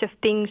certain types of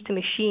things to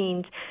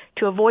machines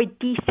to avoid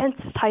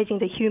desensitizing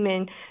the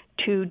human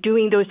to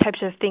doing those types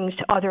of things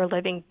to other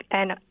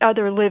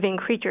living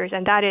creatures?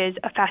 And that is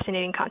a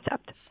fascinating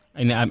concept.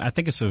 And I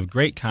think it's a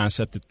great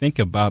concept to think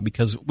about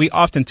because we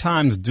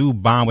oftentimes do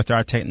bond with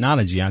our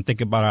technology. I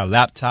think about our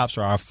laptops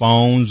or our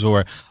phones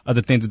or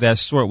other things of that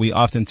sort. We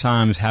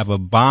oftentimes have a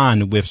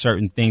bond with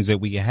certain things that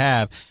we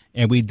have,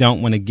 and we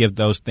don't want to give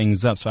those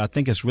things up. So I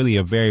think it's really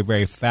a very,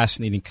 very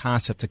fascinating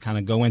concept to kind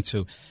of go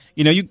into.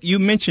 You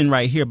mentioned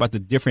right here about the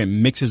different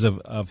mixes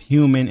of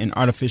human and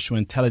artificial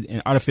intelligence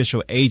and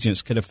artificial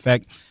agents could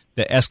affect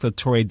the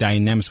escalatory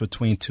dynamics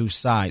between two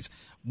sides.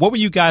 What were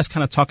you guys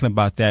kind of talking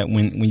about that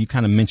when you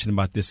kind of mentioned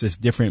about this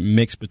different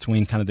mix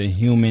between kind of the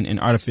human and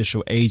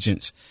artificial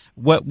agents?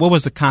 What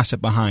was the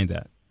concept behind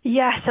that?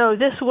 Yeah, so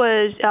this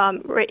was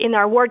in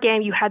our war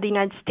game, you had the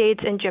United States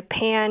and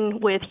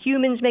Japan with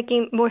humans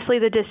making mostly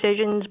the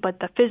decisions, but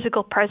the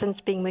physical presence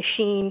being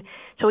machine.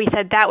 So we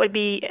said that would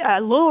be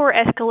a lower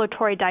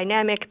escalatory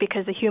dynamic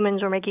because the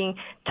humans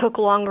took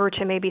longer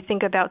to maybe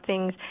think about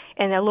things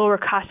and a lower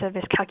cost of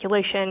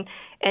miscalculation.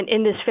 And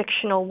in this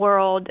fictional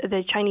world,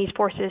 the Chinese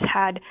forces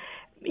had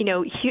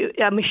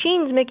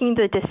machines making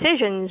the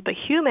decisions, but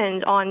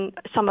humans on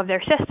some of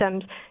their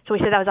systems. So we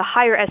said that was a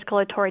higher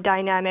escalatory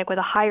dynamic with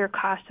a higher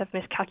cost of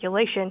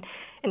miscalculation.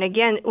 And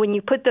again, when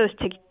you put those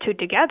two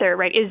together,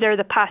 right, is there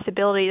the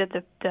possibility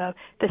that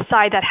the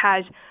side that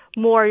has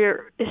more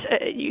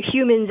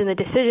humans in the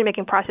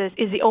decision-making process,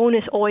 is the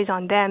onus always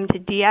on them to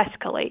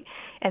de-escalate?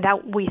 And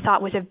that we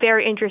thought was a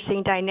very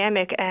interesting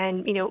dynamic.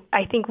 And,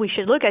 I think we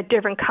should look at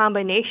different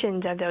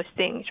combinations of those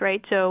things,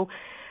 right? So,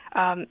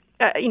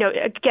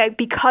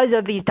 because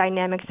of these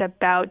dynamics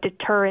about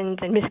deterrence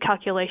and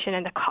miscalculation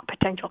and the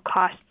potential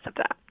costs of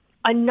that.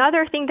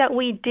 Another thing that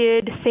we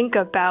did think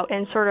about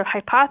and sort of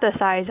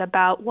hypothesize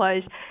about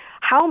was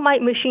how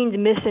might machines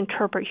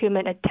misinterpret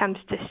human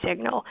attempts to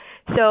signal?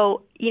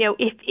 So,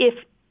 if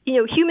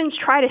humans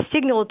try to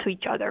signal to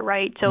each other,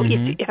 right? So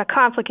if a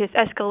conflict is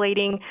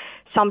escalating,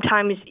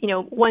 sometimes,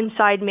 one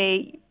side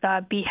may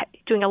be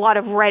doing a lot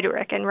of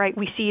rhetoric, and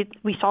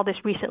we saw this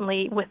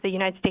recently with the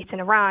United States and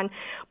Iran.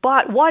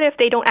 But what if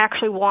they don't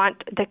actually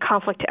want the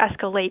conflict to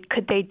escalate?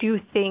 Could they do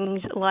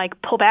things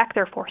like pull back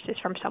their forces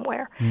from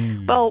somewhere?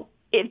 Well,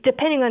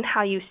 depending on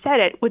how you said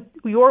it, would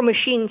your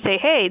machine say,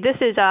 "Hey, this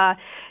is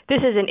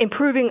an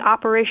improving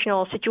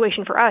operational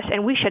situation for us,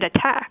 and we should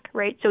attack,"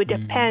 right? So it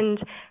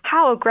depends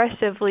how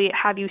aggressively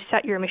have you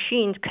set your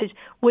machines, because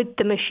would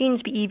the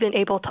machines be even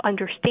able to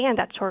understand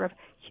that sort of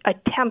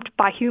attempt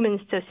by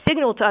humans to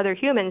signal to other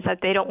humans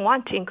that they don't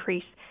want to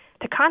increase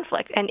the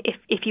conflict? And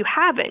if you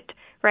haven't,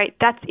 right,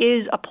 that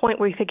is a point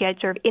where you could get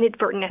sort of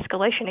inadvertent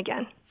escalation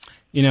again.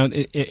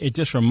 It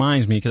just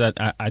reminds me, because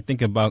I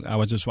think about, I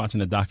was just watching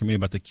a documentary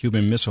about the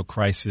Cuban Missile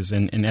Crisis.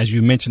 And as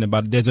you mentioned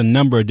about, there's a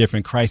number of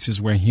different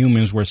crises where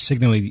humans were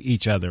signaling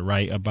each other,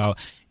 right? About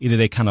either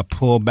they kind of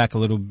pull back a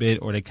little bit,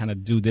 or they kind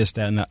of do this,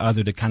 that, and the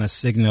other to kind of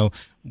signal,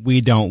 we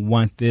don't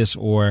want this,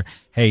 or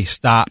hey,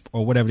 stop,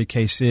 or whatever the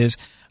case is.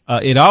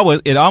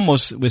 It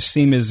almost would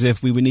seem as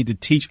if we would need to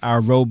teach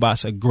our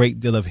robots a great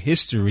deal of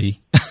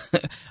history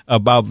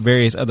about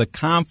various other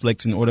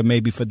conflicts in order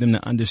maybe for them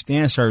to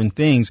understand certain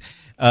things.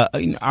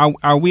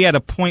 Are we at a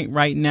point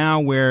right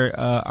now where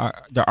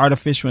the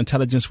artificial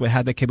intelligence would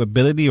have the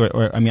capability,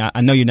 or I mean,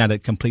 I know you're not a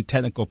complete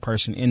technical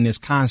person in this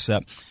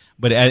concept,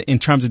 but in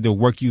terms of the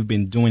work you've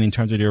been doing, in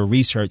terms of your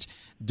research,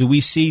 do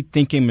we see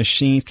thinking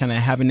machines kind of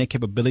having the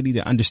capability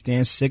to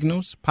understand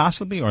signals,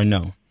 possibly, or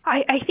no?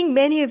 I think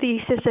many of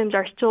these systems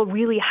are still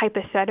really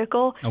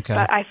hypothetical. Okay.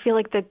 But I feel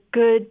like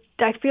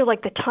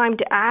the time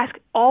to ask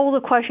all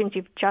the questions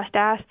you've just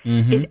asked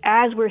is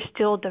as we're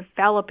still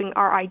developing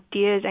our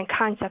ideas and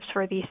concepts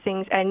for these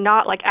things, and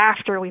not like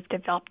after we've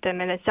developed them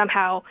and then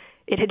somehow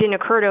it didn't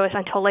occur to us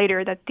until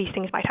later that these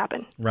things might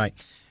happen. Right.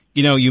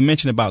 You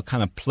mentioned about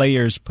kind of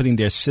players putting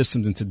their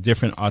systems into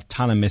different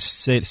autonomous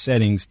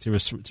settings to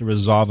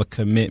resolve a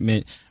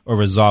commitment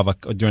or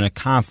during a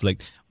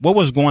conflict. What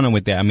was going on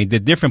with that? I mean,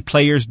 did different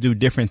players do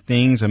different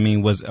things? I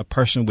mean, was a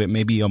person with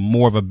maybe a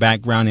more of a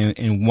background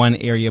in one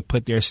area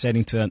put their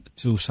setting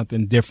to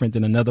something different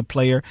than another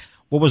player?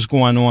 What was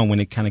going on when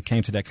it kind of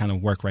came to that kind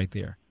of work right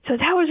there? So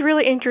that was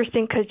really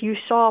interesting, because you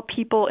saw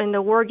people in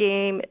the war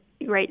game,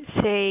 right,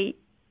 say,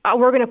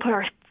 we're going to put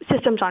our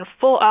systems on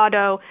full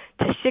auto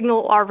to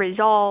signal our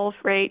resolve,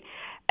 right?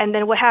 And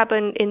then what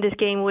happened in this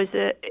game was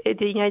the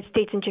United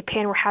States and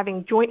Japan were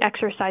having joint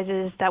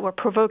exercises that were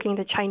provoking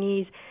the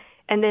Chinese,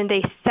 and then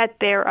they set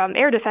their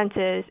air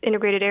defenses,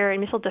 integrated air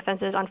and missile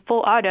defenses, on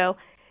full auto.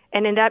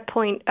 And at that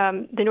point,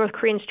 the North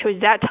Koreans chose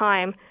that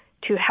time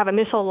to have a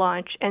missile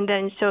launch. And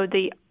then so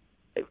the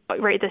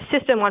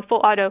system on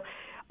full auto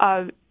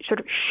sort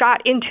of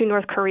shot into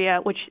North Korea,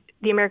 which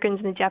the Americans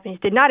and the Japanese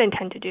did not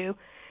intend to do.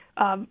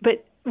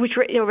 But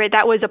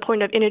that was a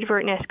point of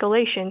inadvertent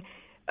escalation,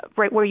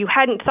 right, where you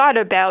hadn't thought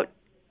about,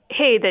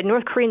 hey, the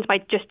North Koreans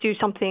might just do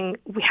something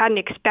we hadn't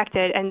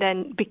expected, and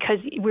then because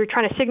we were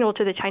trying to signal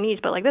to the Chinese,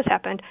 but like this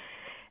happened.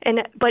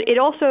 But it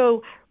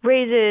also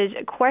raises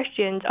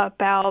questions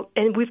about,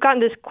 and we've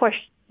gotten this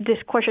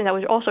question that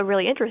was also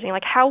really interesting,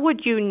 like how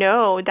would you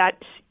know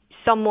that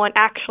someone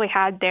actually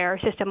had their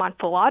system on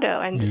full auto?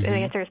 And the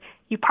answer is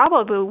you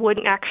probably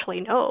wouldn't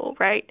actually know,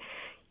 right?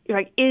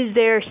 Like, is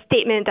there a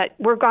statement that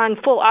we're gone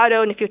full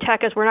auto, and if you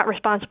attack us, we're not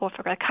responsible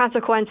for the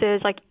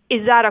consequences? Like,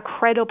 is that a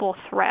credible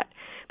threat?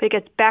 But it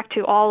gets back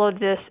to all of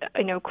this,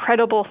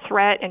 credible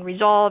threat and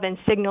resolve and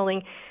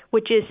signaling,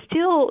 which is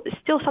still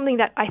something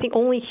that I think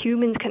only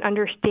humans can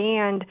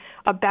understand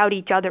about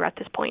each other at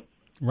this point.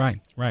 Right.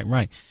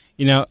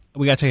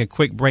 We got to take a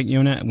quick break,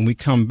 Yuna. When we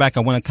come back, I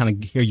want to kind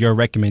of hear your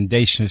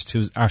recommendations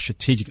to our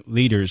strategic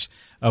leaders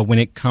when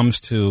it comes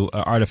to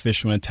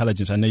artificial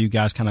intelligence. I know you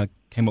guys kind of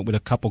came up with a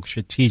couple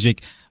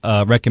strategic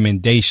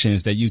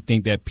recommendations that you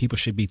think that people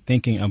should be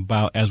thinking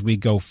about as we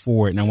go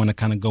forward. And I want to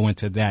kind of go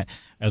into that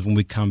as when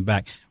we come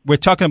back. We're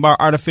talking about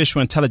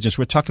artificial intelligence.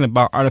 We're talking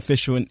about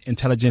artificial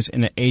intelligence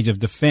in the age of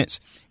defense.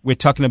 We're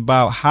talking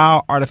about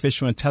how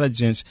artificial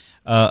intelligence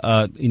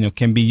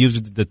can be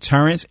used as a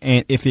deterrence,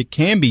 and if it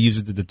can be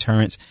used as a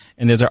deterrence.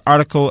 And there's an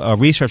article, a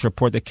research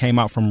report that came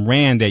out from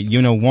RAND that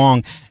Huh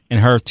Wong and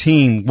her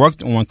team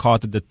worked on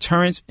called The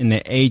Deterrence in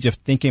the Age of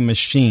Thinking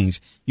Machines.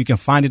 You can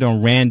find it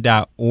on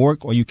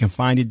RAND.org, or you can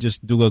find it,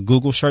 just do a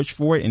Google search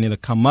for it and it'll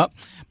come up.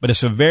 But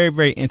it's a very,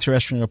 very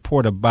interesting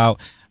report about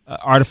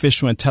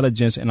artificial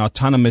intelligence and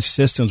autonomous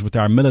systems with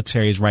our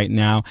militaries right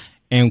now.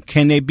 And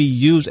can they be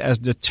used as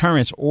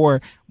deterrents,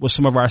 or will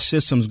some of our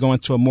systems go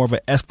into a more of an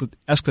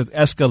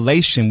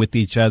escalation with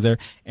each other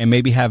and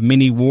maybe have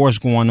many wars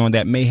going on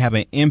that may have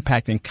an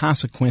impact and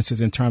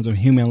consequences in terms of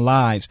human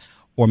lives,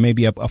 or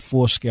maybe a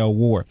full-scale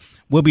war?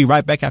 We'll be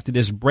right back after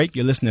this break.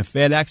 You're listening to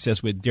Fed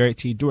Access with Derrick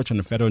T. Dortch on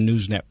the Federal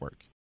News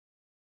Network.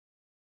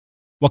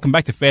 Welcome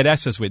back to Fed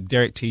Access with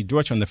Derrick T.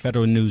 Dortch on the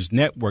Federal News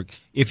Network.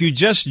 If you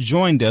just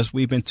joined us,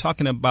 we've been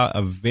talking about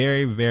a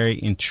very,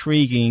 very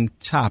intriguing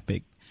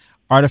topic,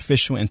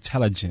 artificial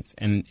intelligence.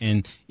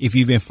 And if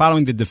you've been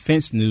following the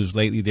defense news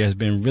lately, there's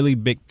been really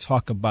big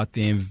talk about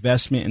the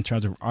investment in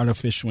terms of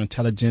artificial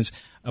intelligence,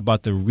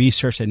 about the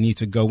research that needs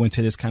to go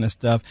into this kind of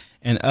stuff,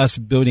 and us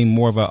building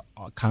more of a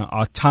kind of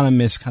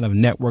autonomous kind of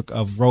network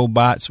of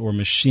robots or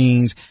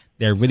machines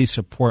that really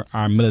support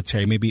our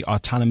military, maybe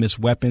autonomous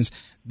weapons.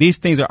 These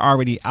things are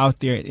already out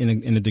there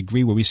in a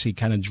degree where we see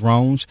kind of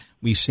drones.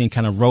 We've seen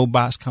kind of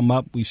robots come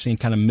up. We've seen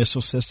kind of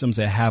missile systems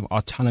that have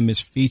autonomous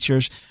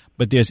features.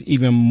 But there's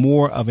even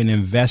more of an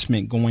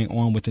investment going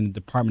on within the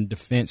Department of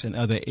Defense and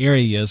other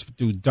areas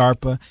through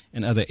DARPA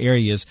and other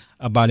areas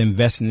about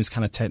investing in this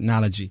kind of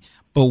technology.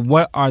 But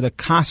what are the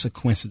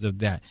consequences of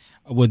that?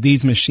 Will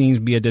these machines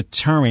be a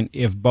deterrent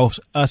if both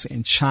us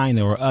and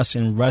China or us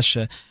and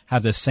Russia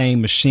have the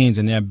same machines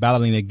and they're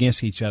battling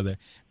against each other?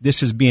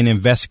 This is being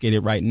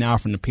investigated right now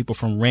from the people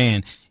from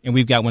RAND, and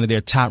we've got one of their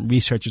top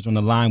researchers on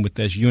the line with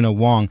us, Huh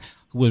Wong,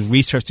 who has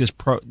researched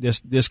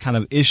this kind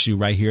of issue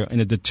right here in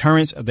the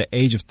deterrence of the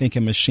age of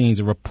thinking machines,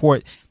 a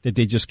report that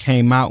they just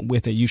came out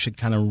with that you should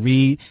kind of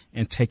read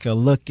and take a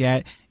look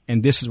at.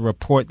 And this is a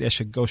report that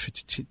should go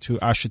to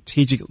our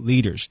strategic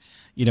leaders.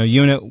 You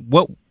know,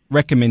 what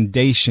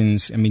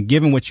recommendations, I mean,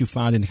 given what you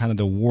found in kind of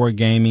the war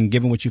gaming,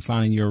 given what you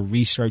found in your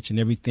research and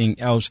everything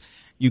else,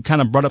 you kind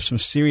of brought up some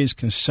serious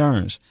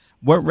concerns.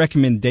 What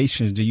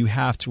recommendations do you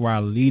have to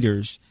our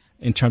leaders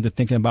in terms of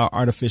thinking about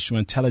artificial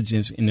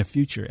intelligence in the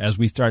future as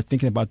we start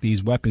thinking about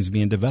these weapons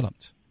being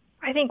developed?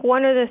 I think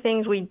one of the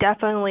things we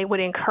definitely would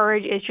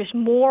encourage is just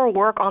more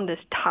work on this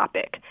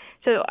topic.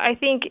 So I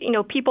think,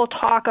 people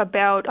talk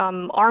about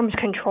arms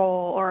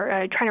control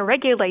or trying to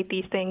regulate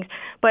these things,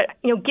 but,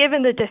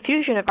 given the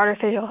diffusion of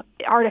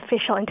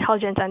artificial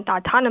intelligence and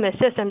autonomous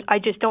systems, I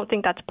just don't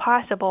think that's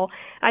possible.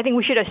 I think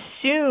we should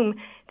assume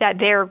that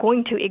they're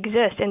going to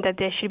exist and that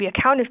they should be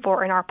accounted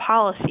for in our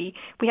policy.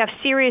 We have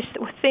serious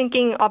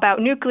thinking about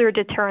nuclear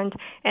deterrence,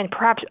 and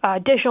perhaps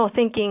additional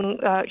thinking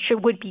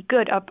would be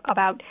good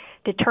about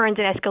deterrence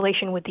and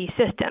escalation with these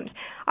systems.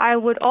 We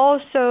would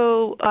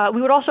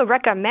also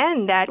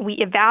recommend that we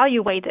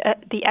evaluate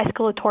the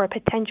escalatory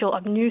potential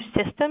of new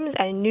systems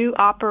and new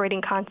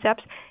operating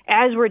concepts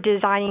as we're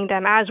designing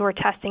them, as we're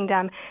testing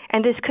them.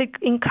 And this could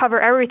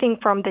cover everything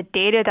from the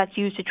data that's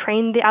used to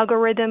train the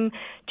algorithm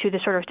to the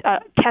sort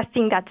of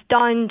testing that's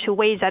done, to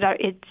ways that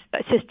its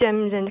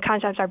systems and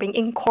concepts are being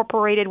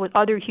incorporated with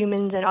other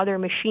humans and other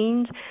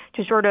machines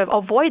to sort of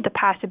avoid the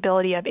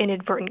possibility of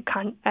inadvertent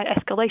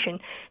escalation.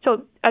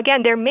 So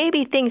again, there may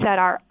be things that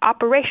are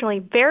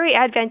operationally very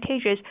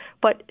advantageous,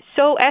 but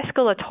so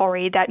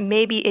escalatory that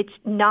maybe it's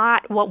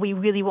not what we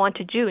really want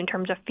to do in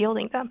terms of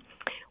fielding them.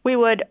 We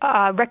would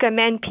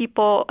recommend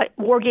people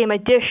wargame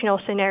additional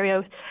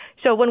scenarios.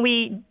 So when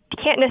we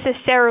can't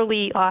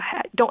necessarily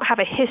don't have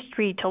a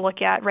history to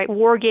look at, right?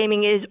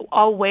 Wargaming is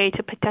a way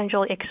to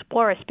potentially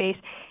explore a space.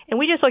 And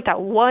we just looked at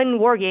one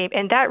wargame,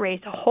 and that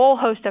raised a whole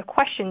host of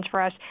questions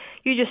for us.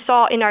 You just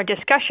saw in our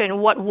discussion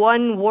what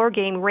one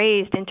wargame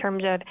raised in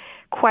terms of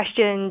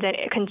questions and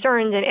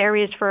concerns and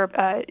areas for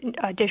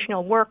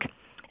additional work.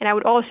 And I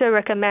would also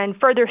recommend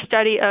further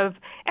study of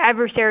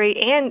adversary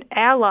and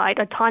allied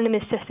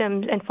autonomous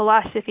systems and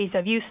philosophies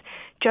of use,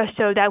 just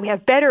so that we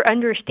have better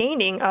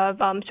understanding of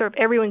sort of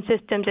everyone's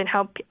systems and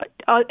how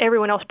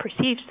everyone else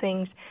perceives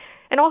things.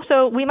 And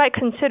also, we might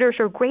consider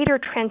sort of greater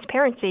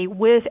transparency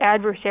with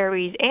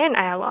adversaries and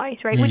allies,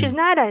 right? Which is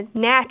not a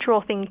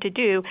natural thing to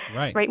do,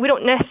 right? We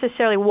don't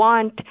necessarily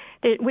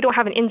we don't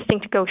have an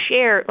instinct to go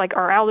share like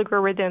our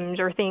algorithms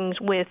or things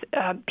with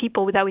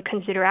people that we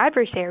consider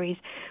adversaries.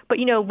 But,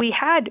 we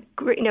had,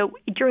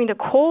 during the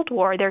Cold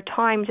War, there are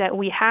times that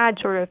we had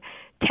sort of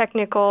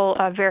technical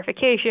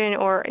verification,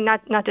 or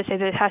not to say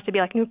that it has to be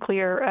like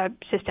nuclear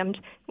systems,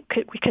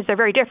 because they're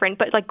very different,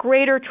 but like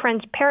greater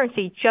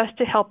transparency just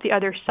to help the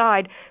other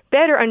side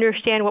better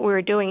understand what we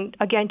were doing,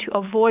 again, to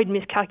avoid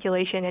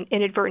miscalculation and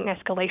inadvertent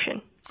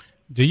escalation.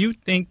 Do you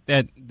think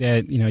that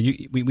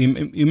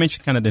you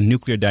mentioned kind of the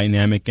nuclear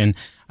dynamic, and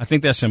I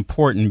think that's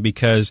important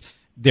because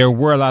there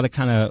were a lot of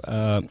kind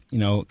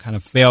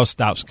of fail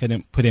stops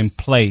put in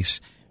place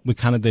with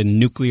kind of the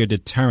nuclear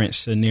deterrence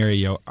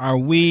scenario. Are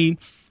we,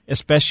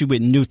 especially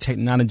with new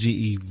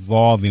technology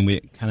evolving,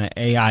 with kind of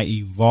AI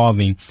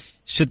evolving,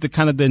 should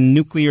the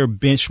nuclear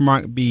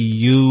benchmark be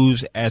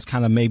used as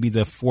kind of maybe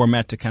the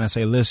format to kind of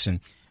say, listen,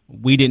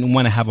 we didn't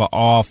want to have an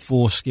all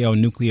full-scale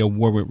nuclear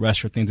war with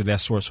Russia or things of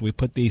that sort, so we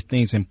put these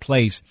things in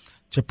place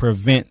to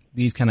prevent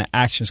these kind of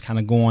actions kind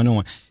of going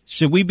on.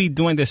 Should we be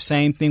doing the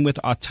same thing with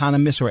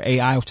autonomous or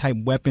AI-type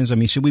weapons? I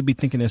mean, should we be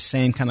thinking the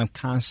same kind of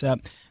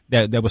concept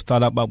that was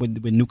thought about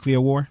with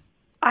nuclear war?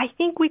 I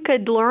think we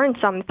could learn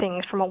some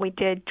things from what we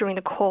did during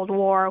the Cold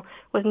War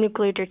with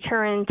nuclear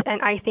deterrence,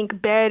 and I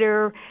think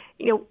better,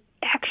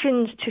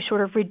 actions to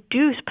sort of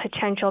reduce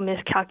potential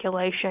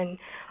miscalculation,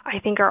 I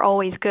think, are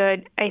always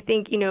good. I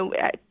think,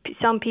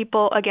 some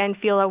people, again,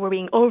 feel that we're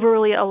being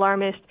overly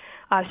alarmist.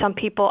 Some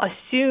people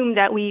assume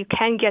that we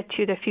can get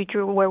to the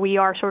future where we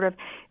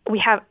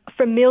have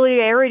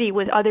familiarity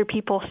with other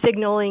people's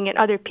signaling and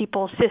other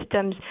people's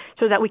systems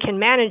so that we can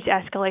manage the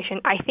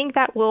escalation. I think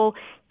that will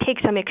take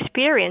some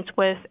experience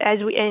with as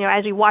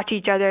we watch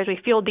each other, as we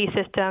field these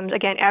systems,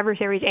 again,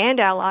 adversaries and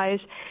allies,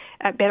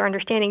 better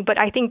understanding. But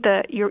I think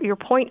your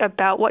point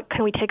about what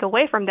can we take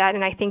away from that,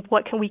 and I think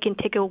what we can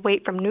take away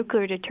from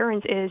nuclear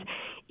deterrence is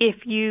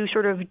if you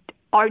sort of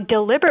are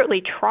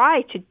deliberately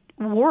try to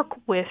work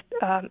with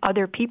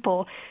other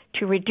people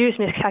to reduce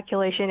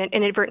miscalculation and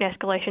inadvertent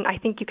escalation, I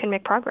think you can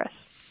make progress.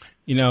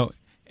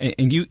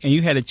 And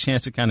you had a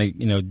chance to kind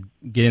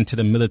of, get into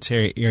the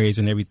military areas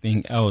and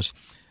everything else.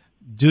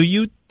 Do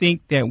you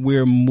think that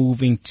we're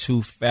moving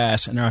too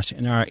fast and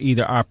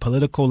either our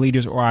political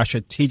leaders or our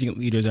strategic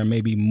leaders are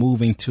maybe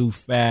moving too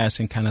fast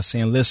and kind of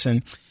saying,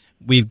 listen,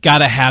 we've got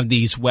to have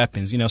these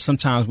weapons.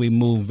 Sometimes we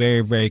move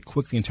very, very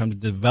quickly in terms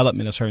of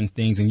development of certain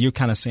things. And you're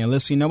kind of saying,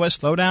 listen, you know what,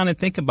 slow down and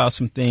think about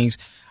some things.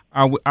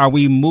 Are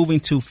we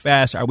moving too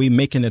fast? Are we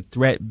making the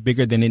threat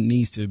bigger than it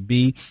needs to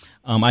be?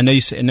 I know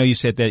you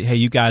said that, hey,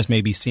 you guys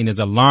may be seen as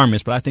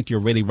alarmists, but I think you're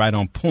really right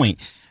on point.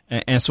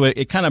 And so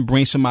it kind of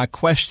brings to my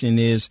question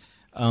is,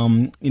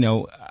 I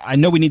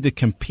know we need to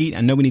compete.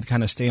 I know we need to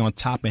kind of stay on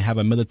top and have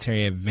a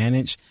military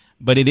advantage.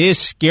 But it is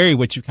scary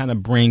what you kind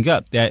of bring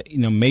up that,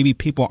 maybe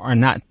people are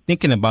not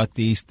thinking about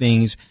these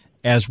things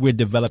as we're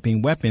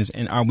developing weapons.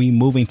 And are we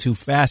moving too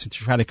fast to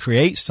try to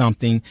create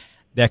something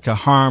that could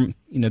harm,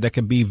 that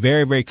could be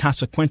very, very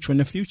consequential in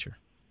the future?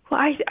 Well,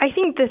 I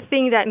think the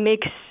thing that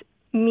makes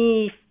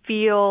me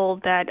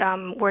feel that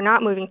we're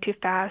not moving too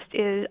fast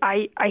is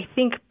I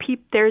think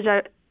there's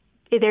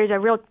a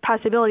real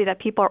possibility that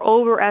people are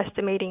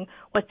overestimating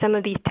what some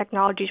of these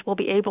technologies will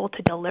be able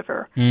to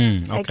deliver.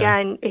 Okay.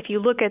 Again, if you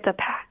look at the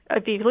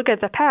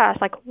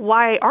past, like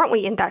why aren't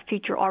we in that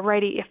future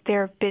already? If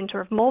there have been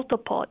sort of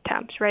multiple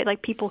attempts, right?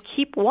 Like people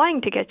keep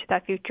wanting to get to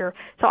that future.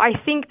 So I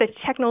think the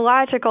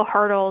technological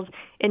hurdles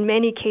in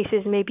many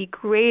cases may be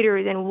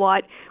greater than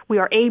what we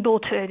are able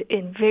to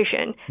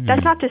envision.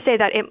 That's not to say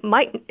that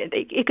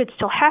it could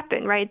still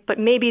happen, right? But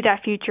maybe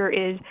that future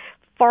is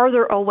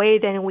farther away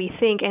than we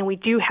think, and we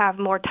do have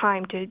more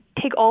time to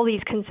take all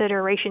these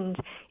considerations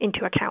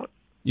into account.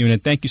 Una,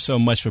 thank you so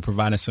much for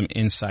providing some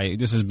insight.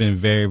 This has been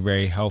very,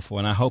 very helpful,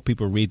 and I hope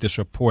people read this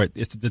report.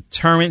 It's the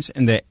Deterrence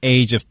in the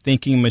Age of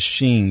Thinking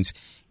Machines.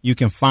 You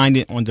can find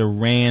it on the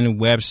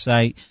RAND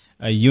website.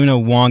 Huh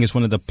Wong is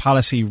one of the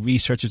policy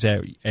researchers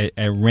at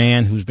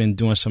RAND who's been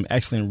doing some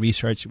excellent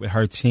research with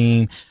her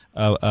team,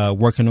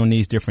 working on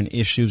these different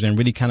issues and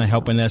really kind of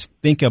helping us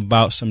think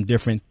about some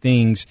different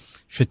things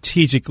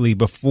strategically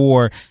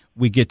before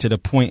we get to the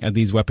point of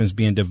these weapons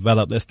being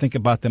developed. Let's think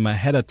about them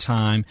ahead of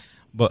time,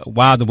 but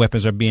while the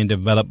weapons are being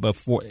developed,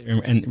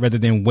 and rather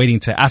than waiting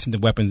to after the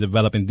weapons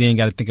develop, and then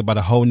got to think about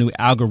a whole new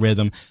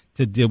algorithm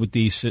to deal with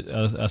these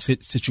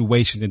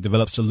situations and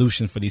develop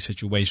solutions for these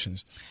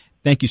situations.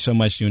 Thank you so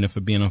much, Una, for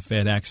being on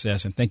Fed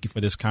Access, and thank you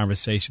for this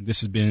conversation. This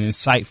has been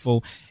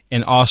insightful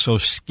and also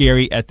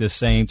scary at the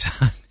same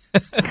time.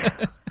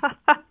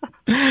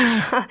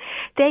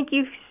 Thank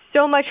you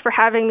so much for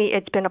having me.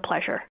 It's been a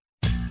pleasure.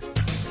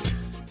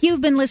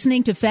 You've been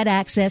listening to Fed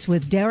Access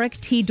with Derrick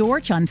T.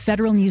 Dortch on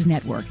Federal News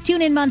Network.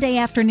 Tune in Monday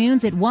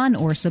afternoons at 1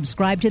 or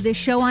subscribe to this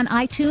show on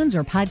iTunes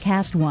or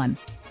Podcast One.